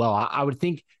off as well. I would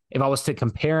think if I was to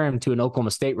compare him to an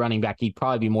Oklahoma State running back, he'd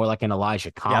probably be more like an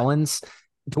Elijah Collins.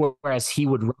 Whereas he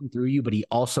would run through you, but he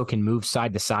also can move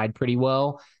side to side pretty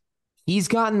well. He's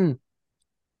gotten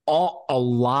a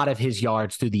lot of his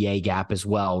yards through the A-gap as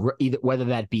well, whether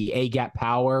that be A-gap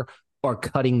power or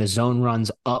cutting the zone runs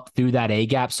up through that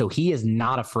A-gap. So he is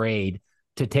not afraid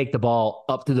to take the ball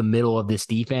up through the middle of this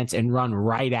defense and run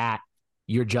right at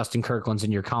your Justin Kirklands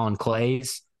and your Colin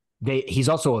Clays. He's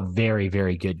also a very,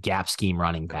 very good gap scheme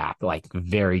running back, like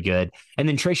very good. And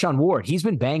then Trayshawn Ward, he's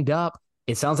been banged up.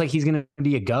 It sounds like he's going to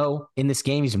be a go in this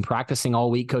game. He's been practicing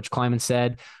all week, Coach Kleiman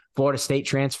said. Florida State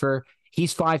transfer.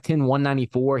 He's 5'10",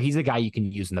 194. He's a guy you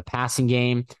can use in the passing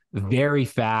game. Very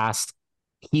fast.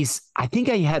 I think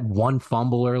I had one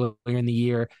fumble earlier in the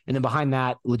year. And then behind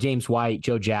that, James White,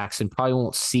 Joe Jackson, probably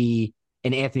won't see,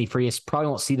 and Anthony Frias, probably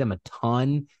won't see them a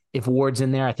ton if Ward's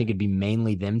in there. I think it'd be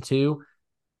mainly them two.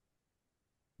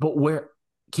 But where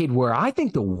I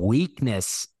think the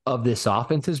weakness of this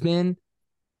offense has been,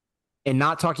 and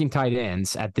not talking tight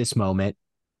ends at this moment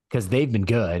because they've been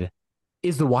good,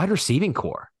 is the wide receiving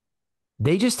core.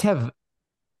 They just have,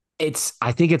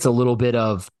 I think it's a little bit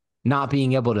of not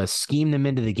being able to scheme them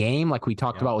into the game like we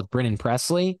talked about with Brennan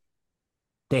Presley.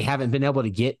 They haven't been able to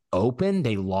get open.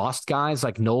 They lost guys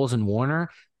like Knowles and Warner.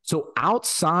 So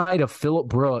outside of Phillip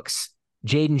Brooks,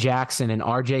 Jaden Jackson, and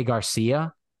RJ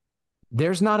Garcia,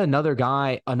 there's not another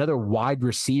wide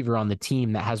receiver on the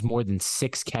team that has more than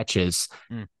 6 catches.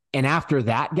 And after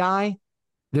that guy,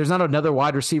 there's not another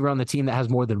wide receiver on the team that has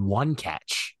more than 1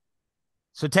 catch.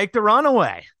 So take the run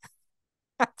away.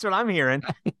 That's what I'm hearing.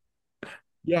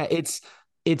 Yeah, it's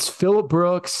Phillip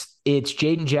Brooks, it's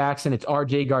Jaden Jackson, it's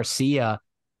RJ Garcia,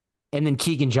 and then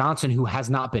Keegan Johnson, who has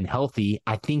not been healthy.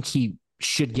 I think he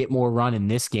should get more run in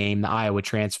this game, the Iowa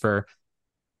transfer.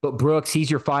 But Brooks, he's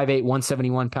your 5'8",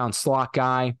 171-pound slot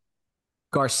guy.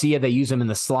 Garcia, they use him in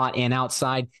the slot and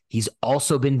outside. He's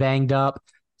also been banged up.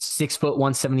 6 foot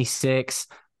 176.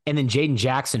 And then Jaden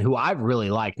Jackson, who I really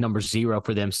like, number 0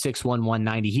 for them, 6'1",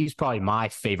 190. He's probably my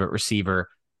favorite receiver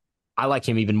I like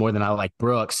him even more than I like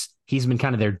Brooks. He's been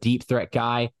kind of their deep threat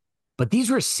guy. But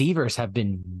these receivers have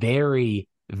been very,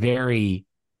 very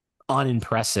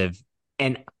unimpressive.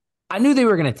 And I knew they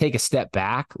were going to take a step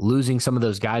back, losing some of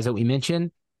those guys that we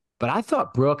mentioned. But I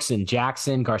thought Brooks and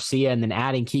Jackson, Garcia, and then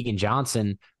adding Keegan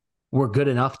Johnson were good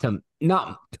enough to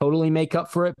not totally make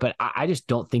up for it. But I just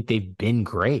don't think they've been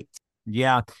great.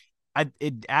 Yeah,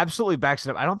 it absolutely backs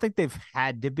it up. I don't think they've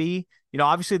had to be.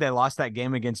 Obviously they lost that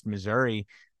game against Missouri.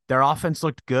 Their offense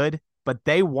looked good, but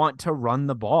they want to run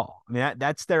the ball. I mean,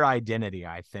 that's their identity,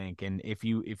 I think. And if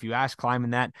you ask Kleiman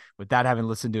that, without having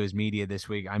listened to his media this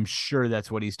week, I'm sure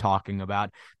that's what he's talking about.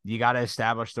 You got to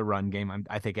establish the run game.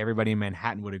 I think everybody in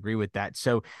Manhattan would agree with that.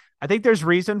 So I think there's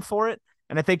reason for it.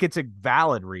 And I think it's a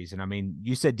valid reason. I mean,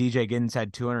 you said DJ Giddens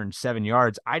had 207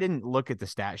 yards. I didn't look at the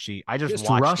stat sheet. I just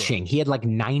watched rushing. He had like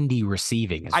 90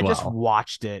 receiving as well. I just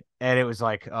watched it, and it was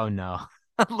like, oh no,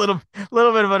 a little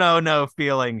bit of an oh no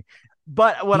feeling.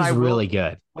 But he's really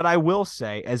good. What I will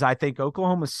say is I think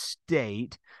Oklahoma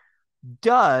State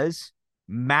does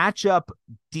match up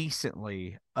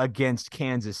decently against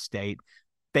Kansas State.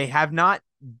 They have not.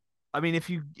 I mean, if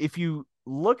you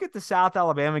look at the South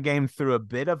Alabama game through a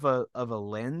bit of a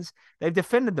lens, they've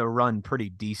defended the run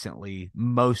pretty decently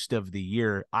most of the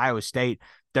year. Iowa State,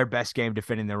 their best game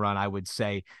defending the run, I would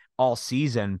say, all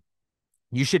season.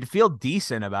 You should feel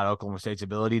decent about Oklahoma State's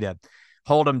ability to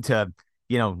hold them to,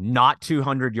 not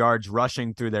 200 yards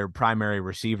rushing through their primary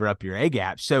receiver up your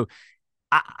A-gap. So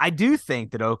I do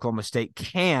think that Oklahoma State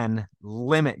can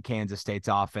limit Kansas State's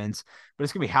offense, but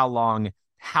it's going to be how long,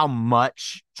 how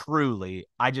much truly.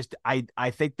 I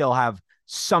think they'll have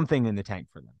something in the tank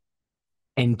for them.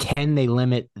 And can they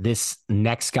limit this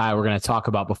next guy we're going to talk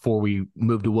about before we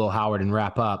move to Will Howard and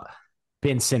wrap up?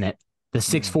 Ben Sinnott, the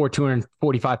 6'4",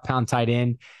 245-pound tight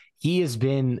end. He has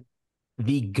been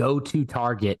the go-to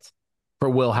target for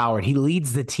Will Howard. He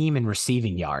leads the team in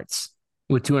receiving yards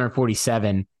with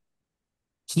 247.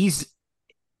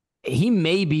 He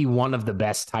may be one of the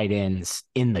best tight ends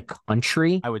in the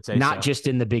country. I would say not just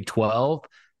in the Big 12.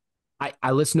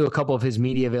 I listened to a couple of his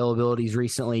media availabilities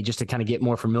recently just to kind of get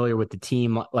more familiar with the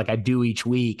team like I do each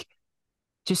week.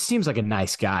 Just seems like a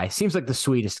nice guy. Seems like the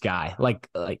sweetest guy. Like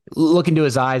look into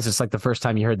his eyes, it's like the first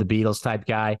time you heard the Beatles type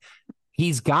guy.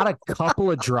 He's got a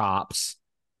couple of drops,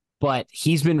 but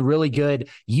he's been really good.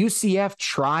 UCF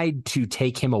tried to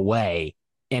take him away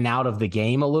and out of the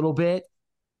game a little bit,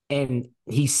 and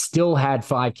he still had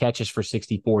 5 catches for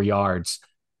 64 yards.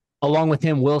 Along with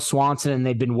him, Will Swanson, and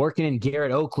they've been working in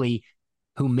Garrett Oakley,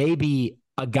 who may be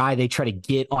a guy they try to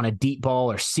get on a deep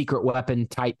ball or secret weapon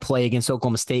type play against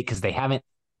Oklahoma State because they haven't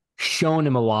shown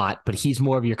him a lot, but he's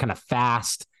more of your kind of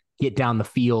fast, get down the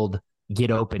field, get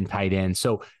open tight end.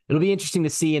 So it'll be interesting to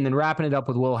see. And then wrapping it up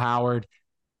with Will Howard,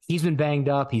 he's been banged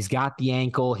up. He's got the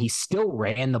ankle. He still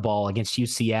ran the ball against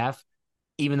UCF,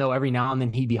 even though every now and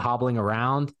then he'd be hobbling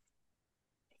around.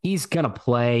 He's going to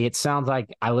play. It sounds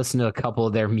like I listened to a couple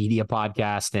of their media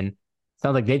podcasts, and it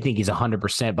sounds like they think he's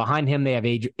 100%. Behind him, they have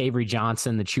Avery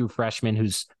Johnson, the true freshman,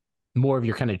 who's more of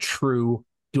your kind of true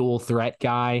dual threat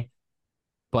guy.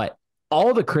 But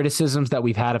all the criticisms that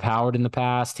we've had of Howard in the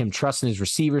past, him trusting his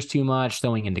receivers too much,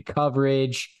 throwing into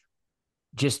coverage,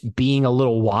 just being a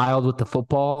little wild with the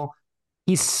football,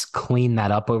 he's cleaned that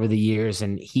up over the years,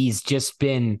 and he's just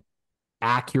been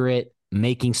accurate,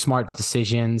 making smart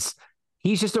decisions.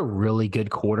 He's just a really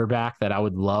good quarterback that I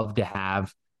would love to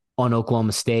have on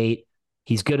Oklahoma State.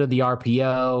 He's good at the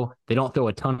RPO. They don't throw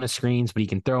a ton of screens, but he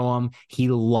can throw them. He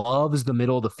loves the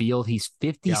middle of the field. He's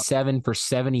 57 for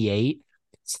 78,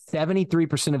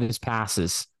 73% of his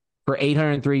passes for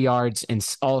 803 yards and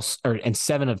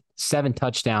 7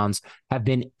 touchdowns have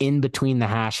been in between the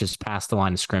hashes past the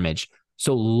line of scrimmage.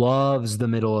 So loves the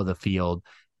middle of the field.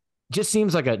 Just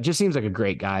seems like a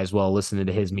great guy as well, listening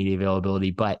to his media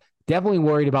availability, but definitely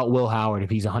worried about Will Howard if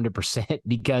he's 100%,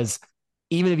 because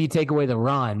even if you take away the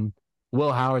run,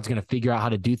 Will Howard's going to figure out how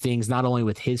to do things not only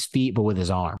with his feet, but with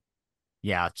his arm.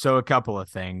 Yeah, so a couple of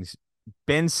things.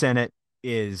 Ben Sinnott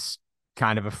is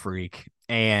kind of a freak,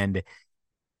 and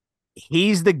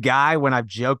he's the guy, when I've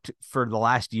joked for the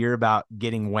last year about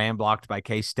getting wham blocked by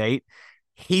K-State,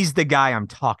 he's the guy I'm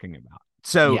talking about.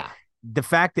 So yeah. The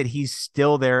fact that he's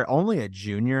still there, only a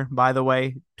junior, by the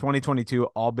way, 2022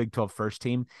 all Big 12 first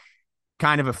team,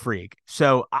 kind of a freak.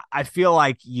 So I feel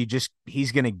like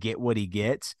he's going to get what he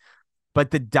gets, but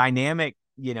the dynamic,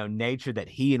 nature that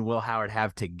he and Will Howard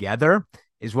have together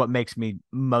is what makes me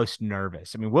most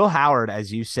nervous. I mean, Will Howard,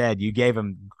 as you said, you gave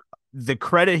him the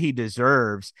credit he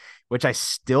deserves, which I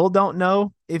still don't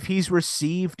know if he's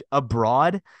received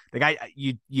abroad. Like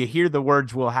you hear the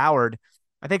words Will Howard,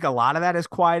 I think a lot of that has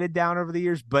quieted down over the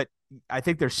years, but I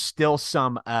think there's still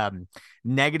some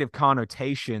negative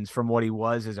connotations from what he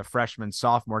was as a freshman,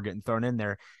 sophomore getting thrown in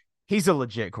there. He's a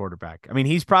legit quarterback. I mean,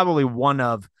 he's probably one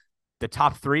of the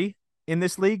top 3 in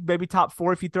this league, maybe top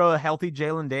 4 if you throw a healthy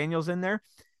Jalen Daniels in there.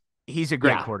 He's a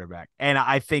great quarterback. And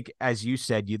I think, as you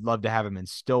said, you'd love to have him in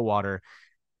Stillwater.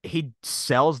 He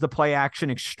sells the play action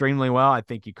extremely well. I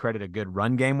think you credit a good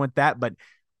run game with that. But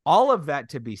all of that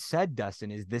to be said, Dustin,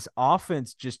 is this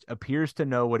offense just appears to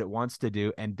know what it wants to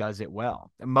do and does it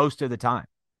well most of the time.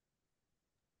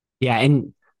 Yeah,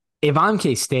 and if I'm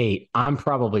K-State, I'm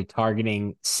probably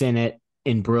targeting Sinnott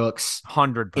and Brooks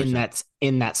 100%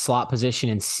 in that slot position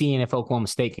and seeing if Oklahoma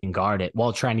State can guard it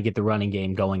while trying to get the running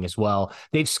game going as well.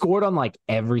 They've scored on like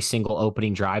every single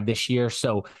opening drive this year.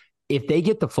 So if they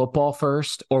get the football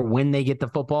first, or when they get the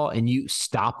football and you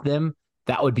stop them,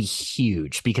 that would be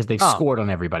huge because they've scored on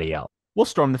everybody else. We'll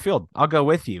storm the field. I'll go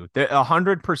with you.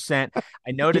 100%.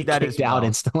 I noted that as well. Out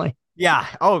instantly. Yeah.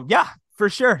 Oh, yeah, for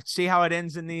sure. See how it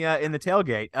ends in the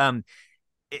tailgate.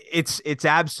 It's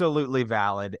absolutely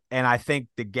valid. And I think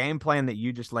the game plan that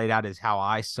you just laid out is how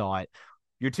I saw it.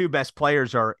 Your 2 best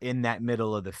players are in that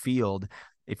middle of the field.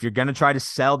 If you're going to try to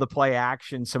sell the play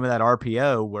action, some of that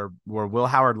RPO where Will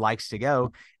Howard likes to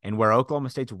go and where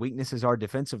Oklahoma State's weaknesses are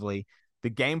defensively, the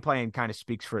game plan kind of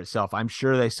speaks for itself. I'm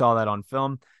sure they saw that on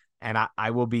film, and I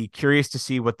will be curious to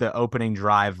see what the opening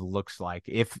drive looks like.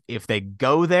 If they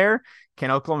go there,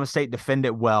 can Oklahoma State defend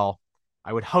it well?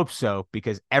 I would hope so,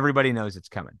 because everybody knows it's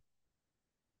coming.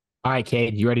 All right,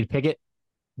 Cade, you ready to pick it?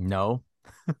 No.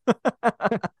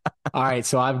 All right,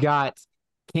 so I've got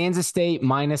Kansas State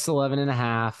minus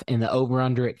 11.5 and the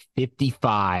over-under at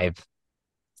 55.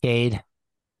 Cade,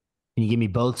 can you give me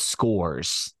both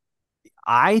scores?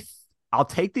 I'll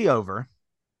take the over.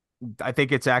 I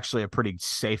think it's actually a pretty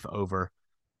safe over.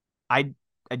 I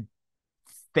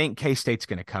think K-State's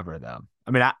going to cover, though.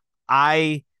 I mean,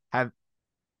 I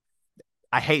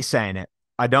hate saying it.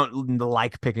 I don't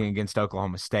like picking against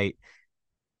Oklahoma State.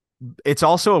 It's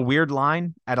also a weird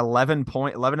line at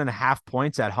 11.5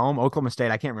 points at home. Oklahoma State,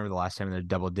 I can't remember the last time they're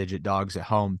double-digit dogs at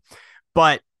home.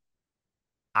 But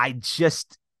I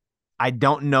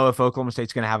don't know if Oklahoma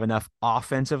State's going to have enough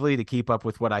offensively to keep up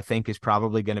with what I think is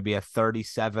probably going to be a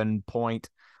 37-point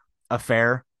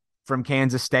affair from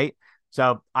Kansas State.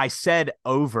 So I said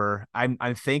over. I'm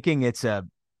thinking it's a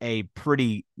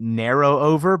pretty narrow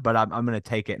over, but I'm going to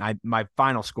take it. And my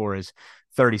final score is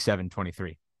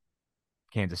 37-23,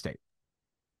 Kansas State.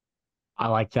 I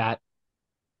like that.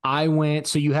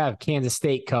 So you have Kansas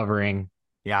State covering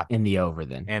in the over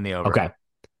then. And the over. Okay.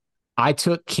 I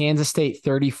took Kansas State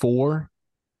 34,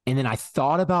 and then I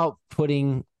thought about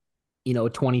putting,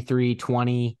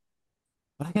 23-20,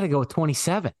 but I got to go with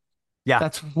 27. Yeah.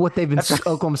 That's what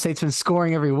Oklahoma State's been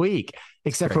scoring every week,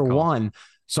 except for one.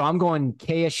 So I'm going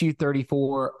KSU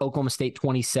 34, Oklahoma State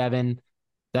 27.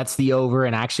 That's the over,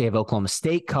 and I actually have Oklahoma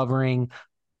State covering.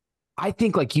 I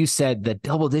think, like you said, the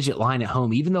double-digit line at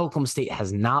home, even though Oklahoma State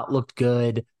has not looked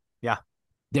good. Yeah.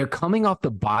 They're coming off the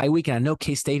bye week, and I know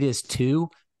K-State is too,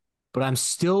 but I'm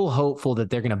still hopeful that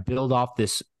they're going to build off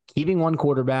this, keeping one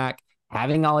quarterback,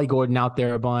 having Ollie Gordon out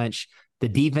there a bunch. The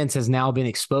defense has now been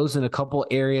exposed in a couple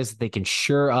areas that they can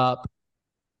shore up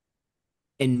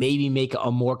and maybe make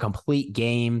a more complete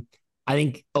game. I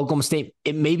think Oklahoma State,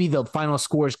 maybe the final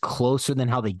score is closer than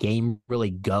how the game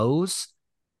really goes,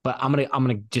 but I'm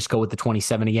gonna just go with the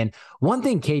 27 again. One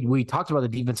thing, Cade, we talked about the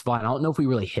defensive line. I don't know if we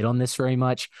really hit on this very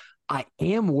much. I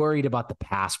am worried about the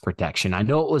pass protection. I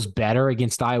know it was better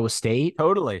against Iowa State.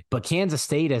 Totally. But Kansas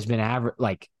State has been average.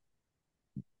 Like,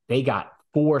 they got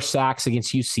 4 sacks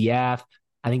against UCF.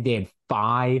 I think they had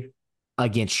 5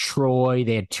 against Troy.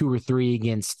 They had 2 or 3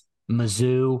 against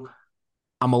Mizzou.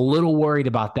 I'm a little worried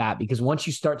about that because once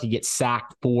you start to get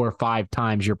sacked 4 or 5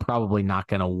 times, you're probably not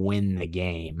going to win the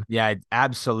game. Yeah,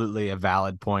 absolutely a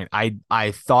valid point.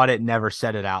 I thought it, never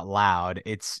said it out loud.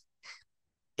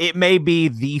 It may be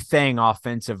the thing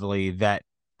offensively that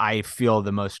I feel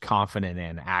the most confident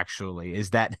in, actually,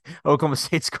 is that Oklahoma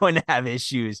State's going to have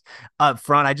issues up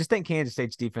front. I just think Kansas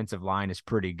State's defensive line is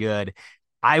pretty good.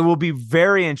 I will be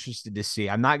very interested to see.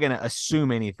 I'm not going to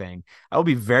assume anything. I will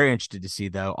be very interested to see,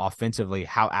 though, offensively,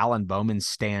 how Alan Bowman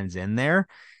stands in there.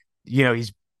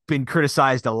 He's been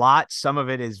criticized a lot. Some of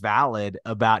it is valid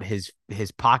about his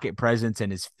pocket presence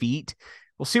and his feet.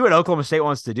 We'll see what Oklahoma State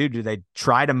wants to do. Do they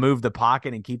try to move the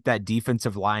pocket and keep that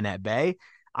defensive line at bay?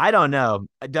 I don't know.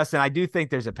 Dustin, I do think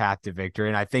there's a path to victory,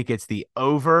 and I think it's the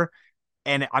over.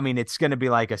 And, I mean, it's going to be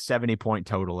like a 70-point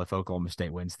total if Oklahoma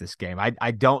State wins this game.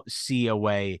 I don't see a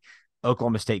way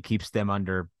Oklahoma State keeps them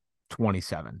under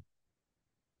 27.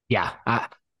 Yeah.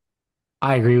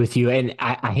 I agree with you. And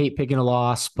I hate picking a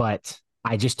loss, but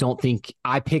I just don't think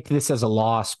I picked this as a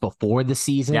loss before the Yeah.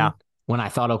 season when I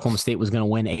thought Oklahoma State was going to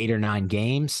win 8 or 9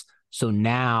 games. So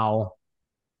now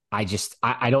I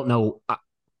don't know.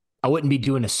 I wouldn't be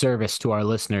doing a service to our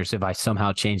listeners if I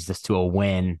somehow changed this to a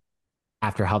win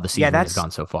after how the Yeah, season has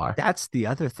gone so far. that's the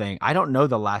other thing. I don't know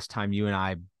the last time you and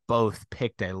I both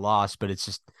picked a loss, but it's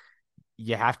just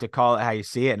you have to call it how you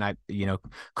see it. And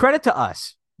credit to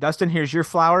us. Dustin, here's your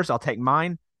flowers. I'll take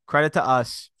mine. Credit to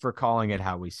us for calling it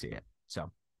how we see it.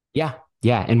 So Yeah.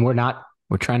 Yeah. And we're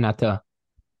trying not to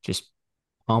just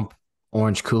pump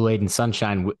orange Kool-Aid and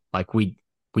sunshine. Like we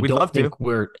We'd don't love to. think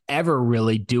we're ever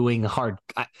really doing hard.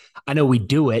 I know we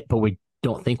do it, but we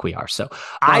don't think we are. So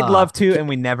I'd love to, and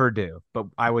we never do, but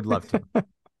I would love to.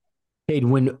 Hey,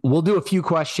 when we'll do a few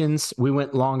questions, we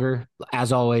went longer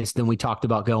as always than we talked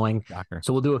about going. Shocker.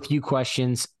 So we'll do a few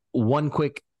questions. One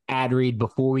quick ad read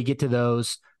before we get to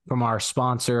those from our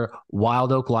sponsor,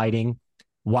 Wild Oak Lighting.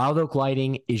 Wild Oak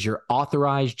Lighting is your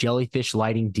authorized jellyfish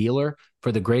lighting dealer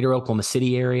for the greater Oklahoma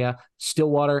City area,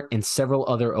 Stillwater, and several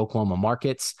other Oklahoma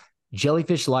markets.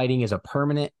 Jellyfish lighting is a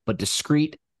permanent but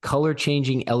discreet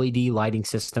color-changing LED lighting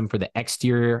system for the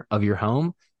exterior of your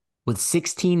home. With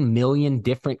 16 million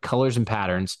different colors and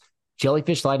patterns,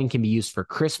 Jellyfish lighting can be used for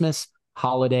Christmas,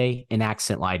 holiday, and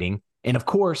accent lighting. And of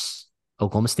course,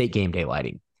 Oklahoma State game day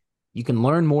lighting. You can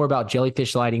learn more about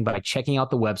Jellyfish lighting by checking out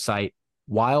the website,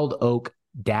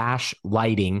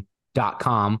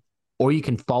 wildoak-lighting.com, or you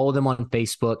can follow them on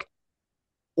Facebook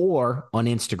or on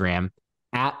Instagram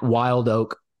at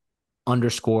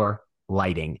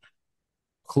wildoak_lighting.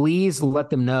 Please let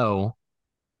them know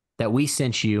that we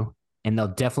sent you, and they'll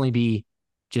definitely be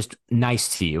just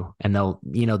nice to you. And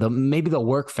maybe they'll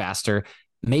work faster.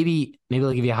 Maybe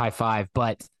they'll give you a high five,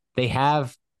 but they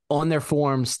have on their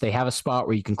forms, they have a spot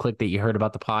where you can click that you heard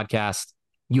about the podcast.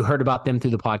 You heard about them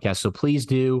through the podcast. So please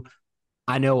do.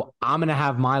 I know I'm going to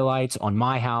have my lights on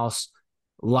my house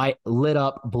lit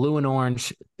up blue and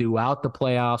orange throughout the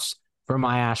playoffs for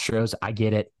my Astros. I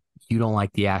get it. You don't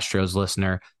like the Astros,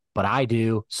 listener, but I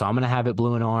do. So I'm going to have it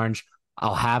blue and orange.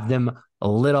 I'll have them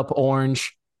lit up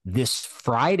orange this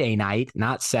Friday night,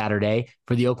 not Saturday,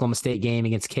 for the Oklahoma State game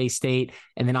against K-State.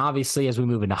 And then obviously as we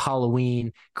move into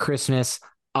Halloween, Christmas,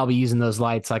 I'll be using those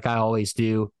lights like I always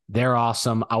do. They're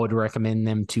awesome. I would recommend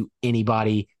them to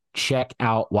anybody. Check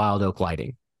out Wild Oak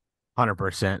Lighting.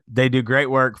 100%. They do great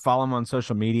work. Follow them on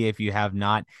social media if you have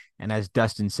not. And as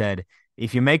Dustin said,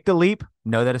 if you make the leap,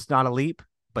 know that it's not a leap,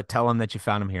 but tell them that you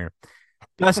found them here.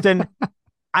 Dustin,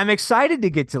 I'm excited to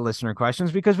get to listener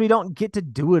questions because we don't get to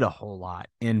do it a whole lot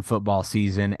in football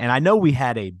season. And I know we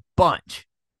had a bunch.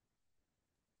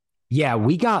 Yeah,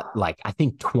 we got I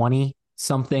think 20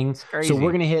 something. So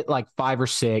we're going to hit 5 or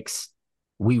 6.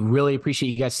 We really appreciate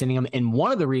you guys sending them. And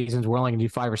one of the reasons we're only going to do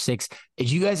 5 or 6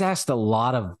 is you guys asked a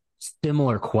lot of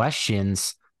similar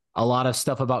questions, a lot of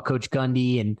stuff about Coach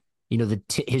Gundy and,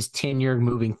 his tenure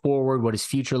moving forward, what his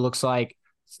future looks like,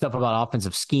 stuff about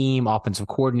offensive scheme, offensive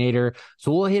coordinator.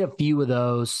 So we'll hit a few of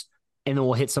those and then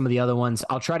we'll hit some of the other ones.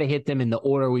 I'll try to hit them in the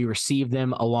order we received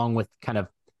them, along with kind of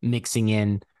mixing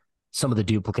in some of the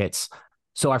duplicates.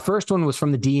 So our first one was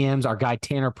from the DMs, our guy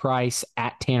Tanner Price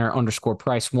at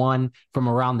Tanner_Price1 from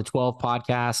Around the 12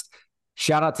 podcast.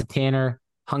 Shout out to Tanner.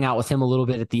 Hung out with him a little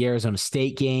bit at the Arizona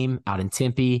State game out in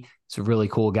Tempe. He's a really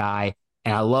cool guy,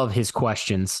 and I love his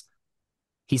questions.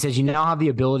 He says, you now have the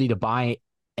ability to buy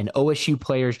an OSU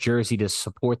player's jersey to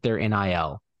support their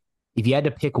NIL. If you had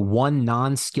to pick one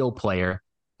non-skill player,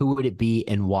 who would it be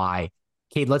and why?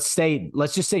 Cade, let's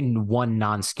just say one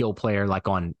non-skill player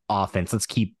on offense. Let's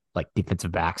keep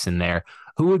defensive backs in there.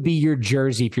 Who would be your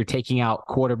jersey if you're taking out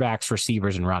quarterbacks,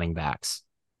 receivers, and running backs?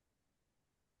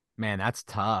 Man, that's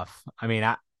tough. I mean,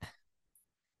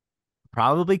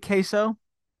 probably Queso.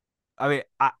 I mean,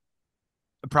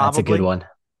 probably. That's a good one.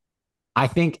 I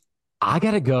think I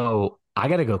gotta go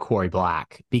Corey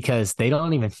Black because they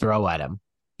don't even throw at him.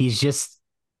 He's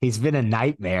been a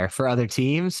nightmare for other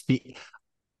teams.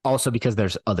 Also because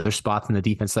there's other spots in the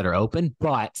defense that are open,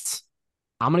 but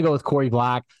I'm going to go with Corey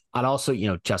Black. I'd also,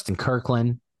 Justin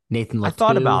Kirkland, Nathan LeFou. I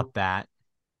thought about that.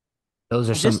 Those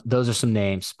are some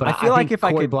names, but I feel like if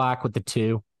Corey I could Black with the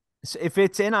 2. If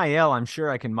it's NIL, I'm sure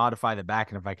I can modify the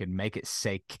back, and if I could make it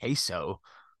say Queso,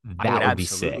 I would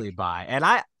absolutely sick. buy. And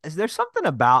there's something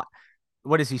about,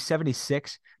 what is he,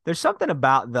 76? There's something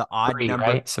about the odd number,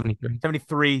 right? 73.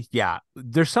 73. Yeah.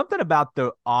 There's something about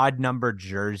the odd number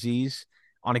jerseys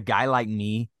on a guy like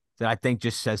me that I think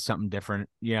just says something different,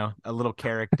 a little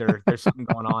character. There's something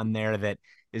going on there that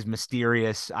is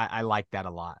mysterious. I like that a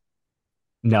lot.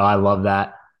 No, I love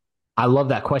that. I love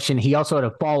that question. He also had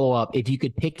a follow-up. If you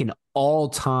could pick an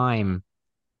all-time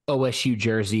OSU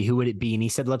jersey, who would it be? And he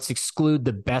said, let's exclude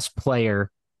the best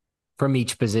player from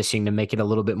each position to make it a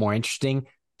little bit more interesting.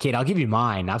 Kate, I'll give you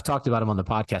mine. I've talked about him on the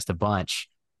podcast a bunch.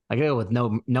 I go with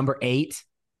number 8,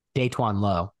 Daquan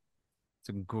Lowe. It's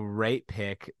a great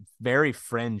pick. Very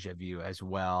fringe of you as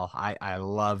well. I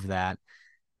love that.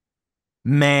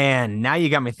 Man, now you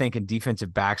got me thinking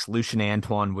defensive backs. Lucian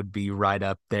Antoine would be right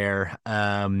up there.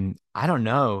 I don't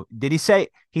know. Did he say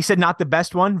he said not the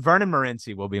best one? Vernon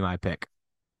Morency will be my pick.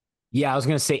 Yeah, I was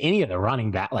going to say any of the running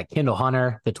back, like Kendall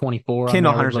Hunter, the 24.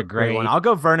 Kendall Hunter's a great one. I'll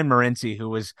go Vernon Morency, who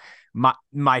was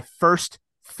my first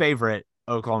favorite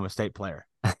Oklahoma State player.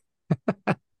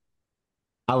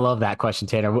 I love that question,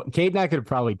 Tanner. Cade and I could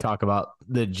probably talk about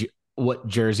what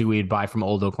jersey we'd buy from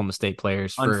old Oklahoma State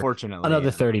players for unfortunately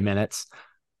another 30 minutes.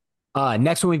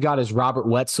 Next one we've got is Robert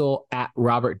Wetzel at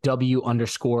Robert W_OKST,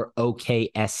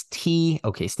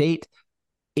 OK State.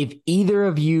 If either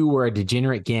of you were a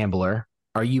degenerate gambler,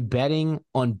 are you betting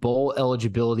on bowl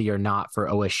eligibility or not for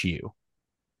OSU?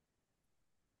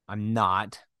 I'm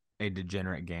not a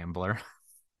degenerate gambler,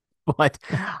 but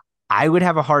I would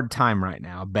have a hard time right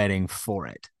now betting for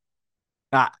it.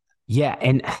 Yeah,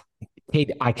 and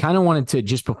Kate, I kind of wanted to,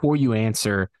 just before you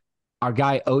answer, our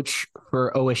guy Och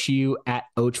for OSU at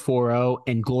Och40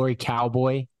 and Glory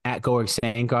Cowboy at Gorg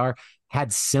Sankar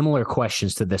had similar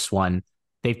questions to this one.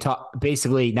 They've talked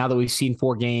basically, now that we've seen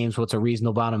 4 games, what's a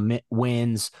reasonable amount of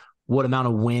wins? What amount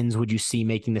of wins would you see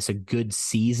making this a good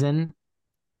season?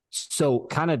 So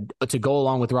kind of to go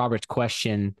along with Robert's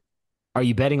question, are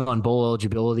you betting on bowl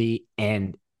eligibility?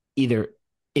 And either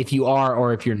if you are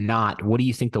or if you're not, what do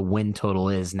you think the win total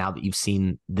is now that you've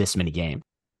seen this many games?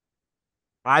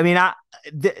 I mean,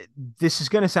 this is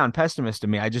going to sound pessimist to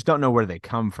me. I just don't know where they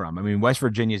come from. I mean, West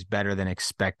Virginia is better than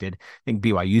expected. I think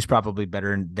BYU is probably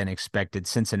better than expected.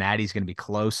 Cincinnati's going to be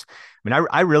close. I mean,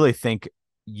 I really think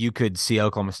you could see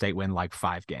Oklahoma State win like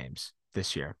 5 games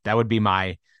this year. That would be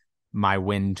my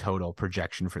win total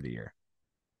projection for the year.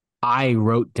 I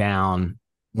wrote down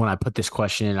when I put this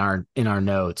question in our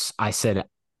notes, I said,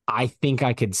 I think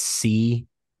I could see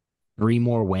 3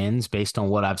 more wins based on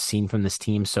what I've seen from this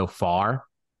team so far,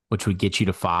 which would get you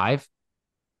to 5.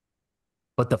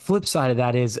 But the flip side of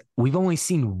that is we've only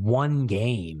seen 1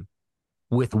 game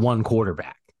with 1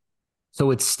 quarterback.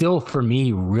 So it's still, for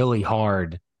me, really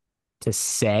hard to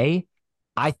say.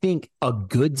 I think a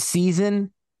good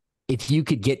season, if you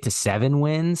could get to 7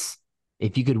 wins,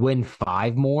 if you could win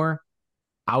 5 more,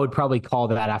 I would probably call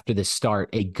that after the start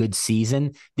a good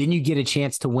season. Then you get a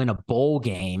chance to win a bowl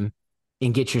game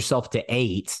and get yourself to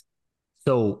 8.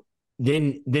 So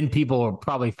then people are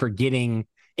probably forgetting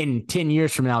in 10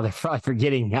 years from now, they're probably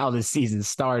forgetting how the season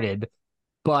started.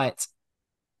 But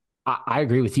I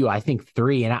agree with you. I think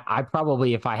 3. And I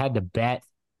probably, if I had to bet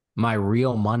my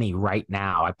real money right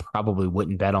now, I probably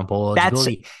wouldn't bet on bowl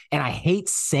eligibility. And I hate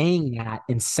saying that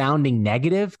and sounding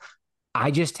negative. I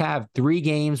just have 3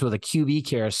 games with a QB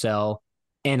carousel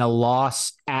and a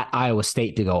loss at Iowa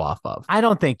State to go off of. I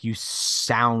don't think you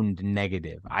sound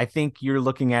negative. I think you're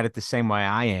looking at it the same way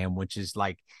I am, which is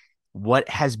like what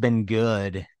has been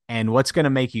good and what's going to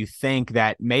make you think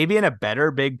that maybe in a better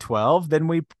Big 12 than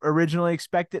we originally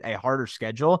expected, a harder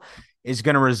schedule is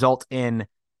going to result in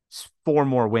 4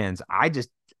 more wins. I just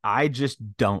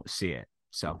don't see it.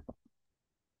 So,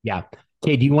 yeah.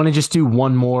 Okay, do you want to just do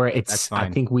one more? That's fine. I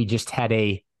think we just had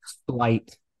a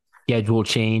slight schedule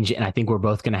change, and I think we're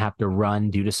both going to have to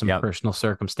run due to some personal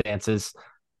circumstances.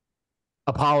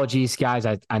 Apologies, guys.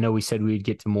 I know we said we'd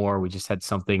get to more. We just had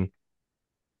something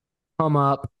come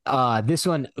up. This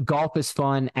one, golf is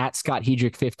fun, at Scott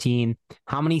Hedrick 15.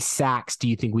 How many sacks do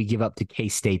you think we give up to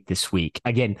K-State this week?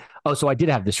 Again, so I did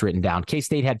have this written down.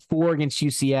 K-State had 4 against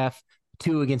UCF,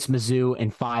 2 against Mizzou,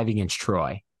 and 5 against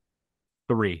Troy.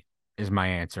 3 is my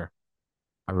answer.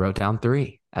 I wrote down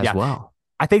 3 as well.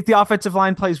 I think the offensive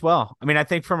line plays well. I mean, I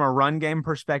think from a run game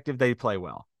perspective, they play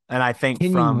well. And I think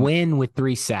you win with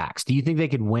 3 sacks? Do you think they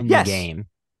could win the game?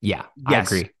 Yeah,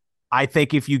 yes. I agree. I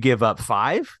think if you give up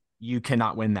 5, you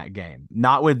cannot win that game.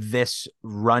 Not with this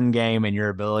run game and your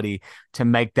ability to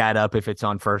make that up if it's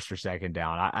on first or second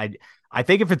down. I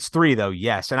think if it's 3, though,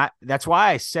 yes. And that's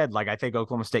why I said, I think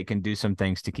Oklahoma State can do some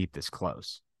things to keep this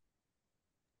close.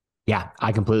 Yeah,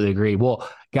 I completely agree. Well,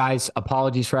 guys,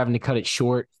 apologies for having to cut it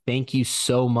short. Thank you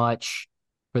so much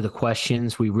for the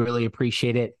questions. We really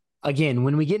appreciate it. Again,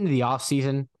 when we get into the off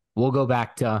season, we'll go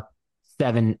back to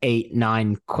 7, 8,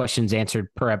 9 questions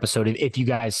answered per episode. If you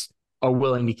guys are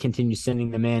willing to continue sending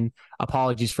them in,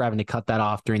 apologies for having to cut that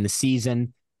off during the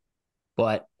season,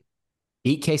 but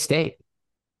beat K-State.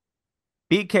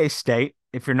 Beat K-State.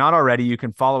 if you're not already, you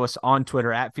can follow us on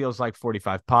Twitter at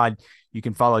feelslike45pod. You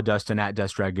can follow Dustin at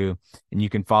DustRagu, and you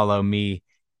can follow me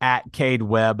at Cade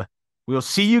Webb. We'll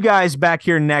see you guys back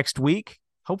here next week,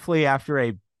 hopefully after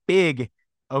a big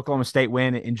Oklahoma State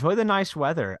win. Enjoy the nice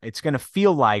weather. It's going to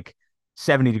feel like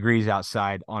 70 degrees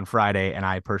outside on Friday, and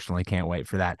I personally can't wait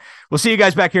for that. We'll see you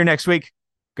guys back here next week.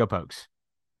 Go Pokes.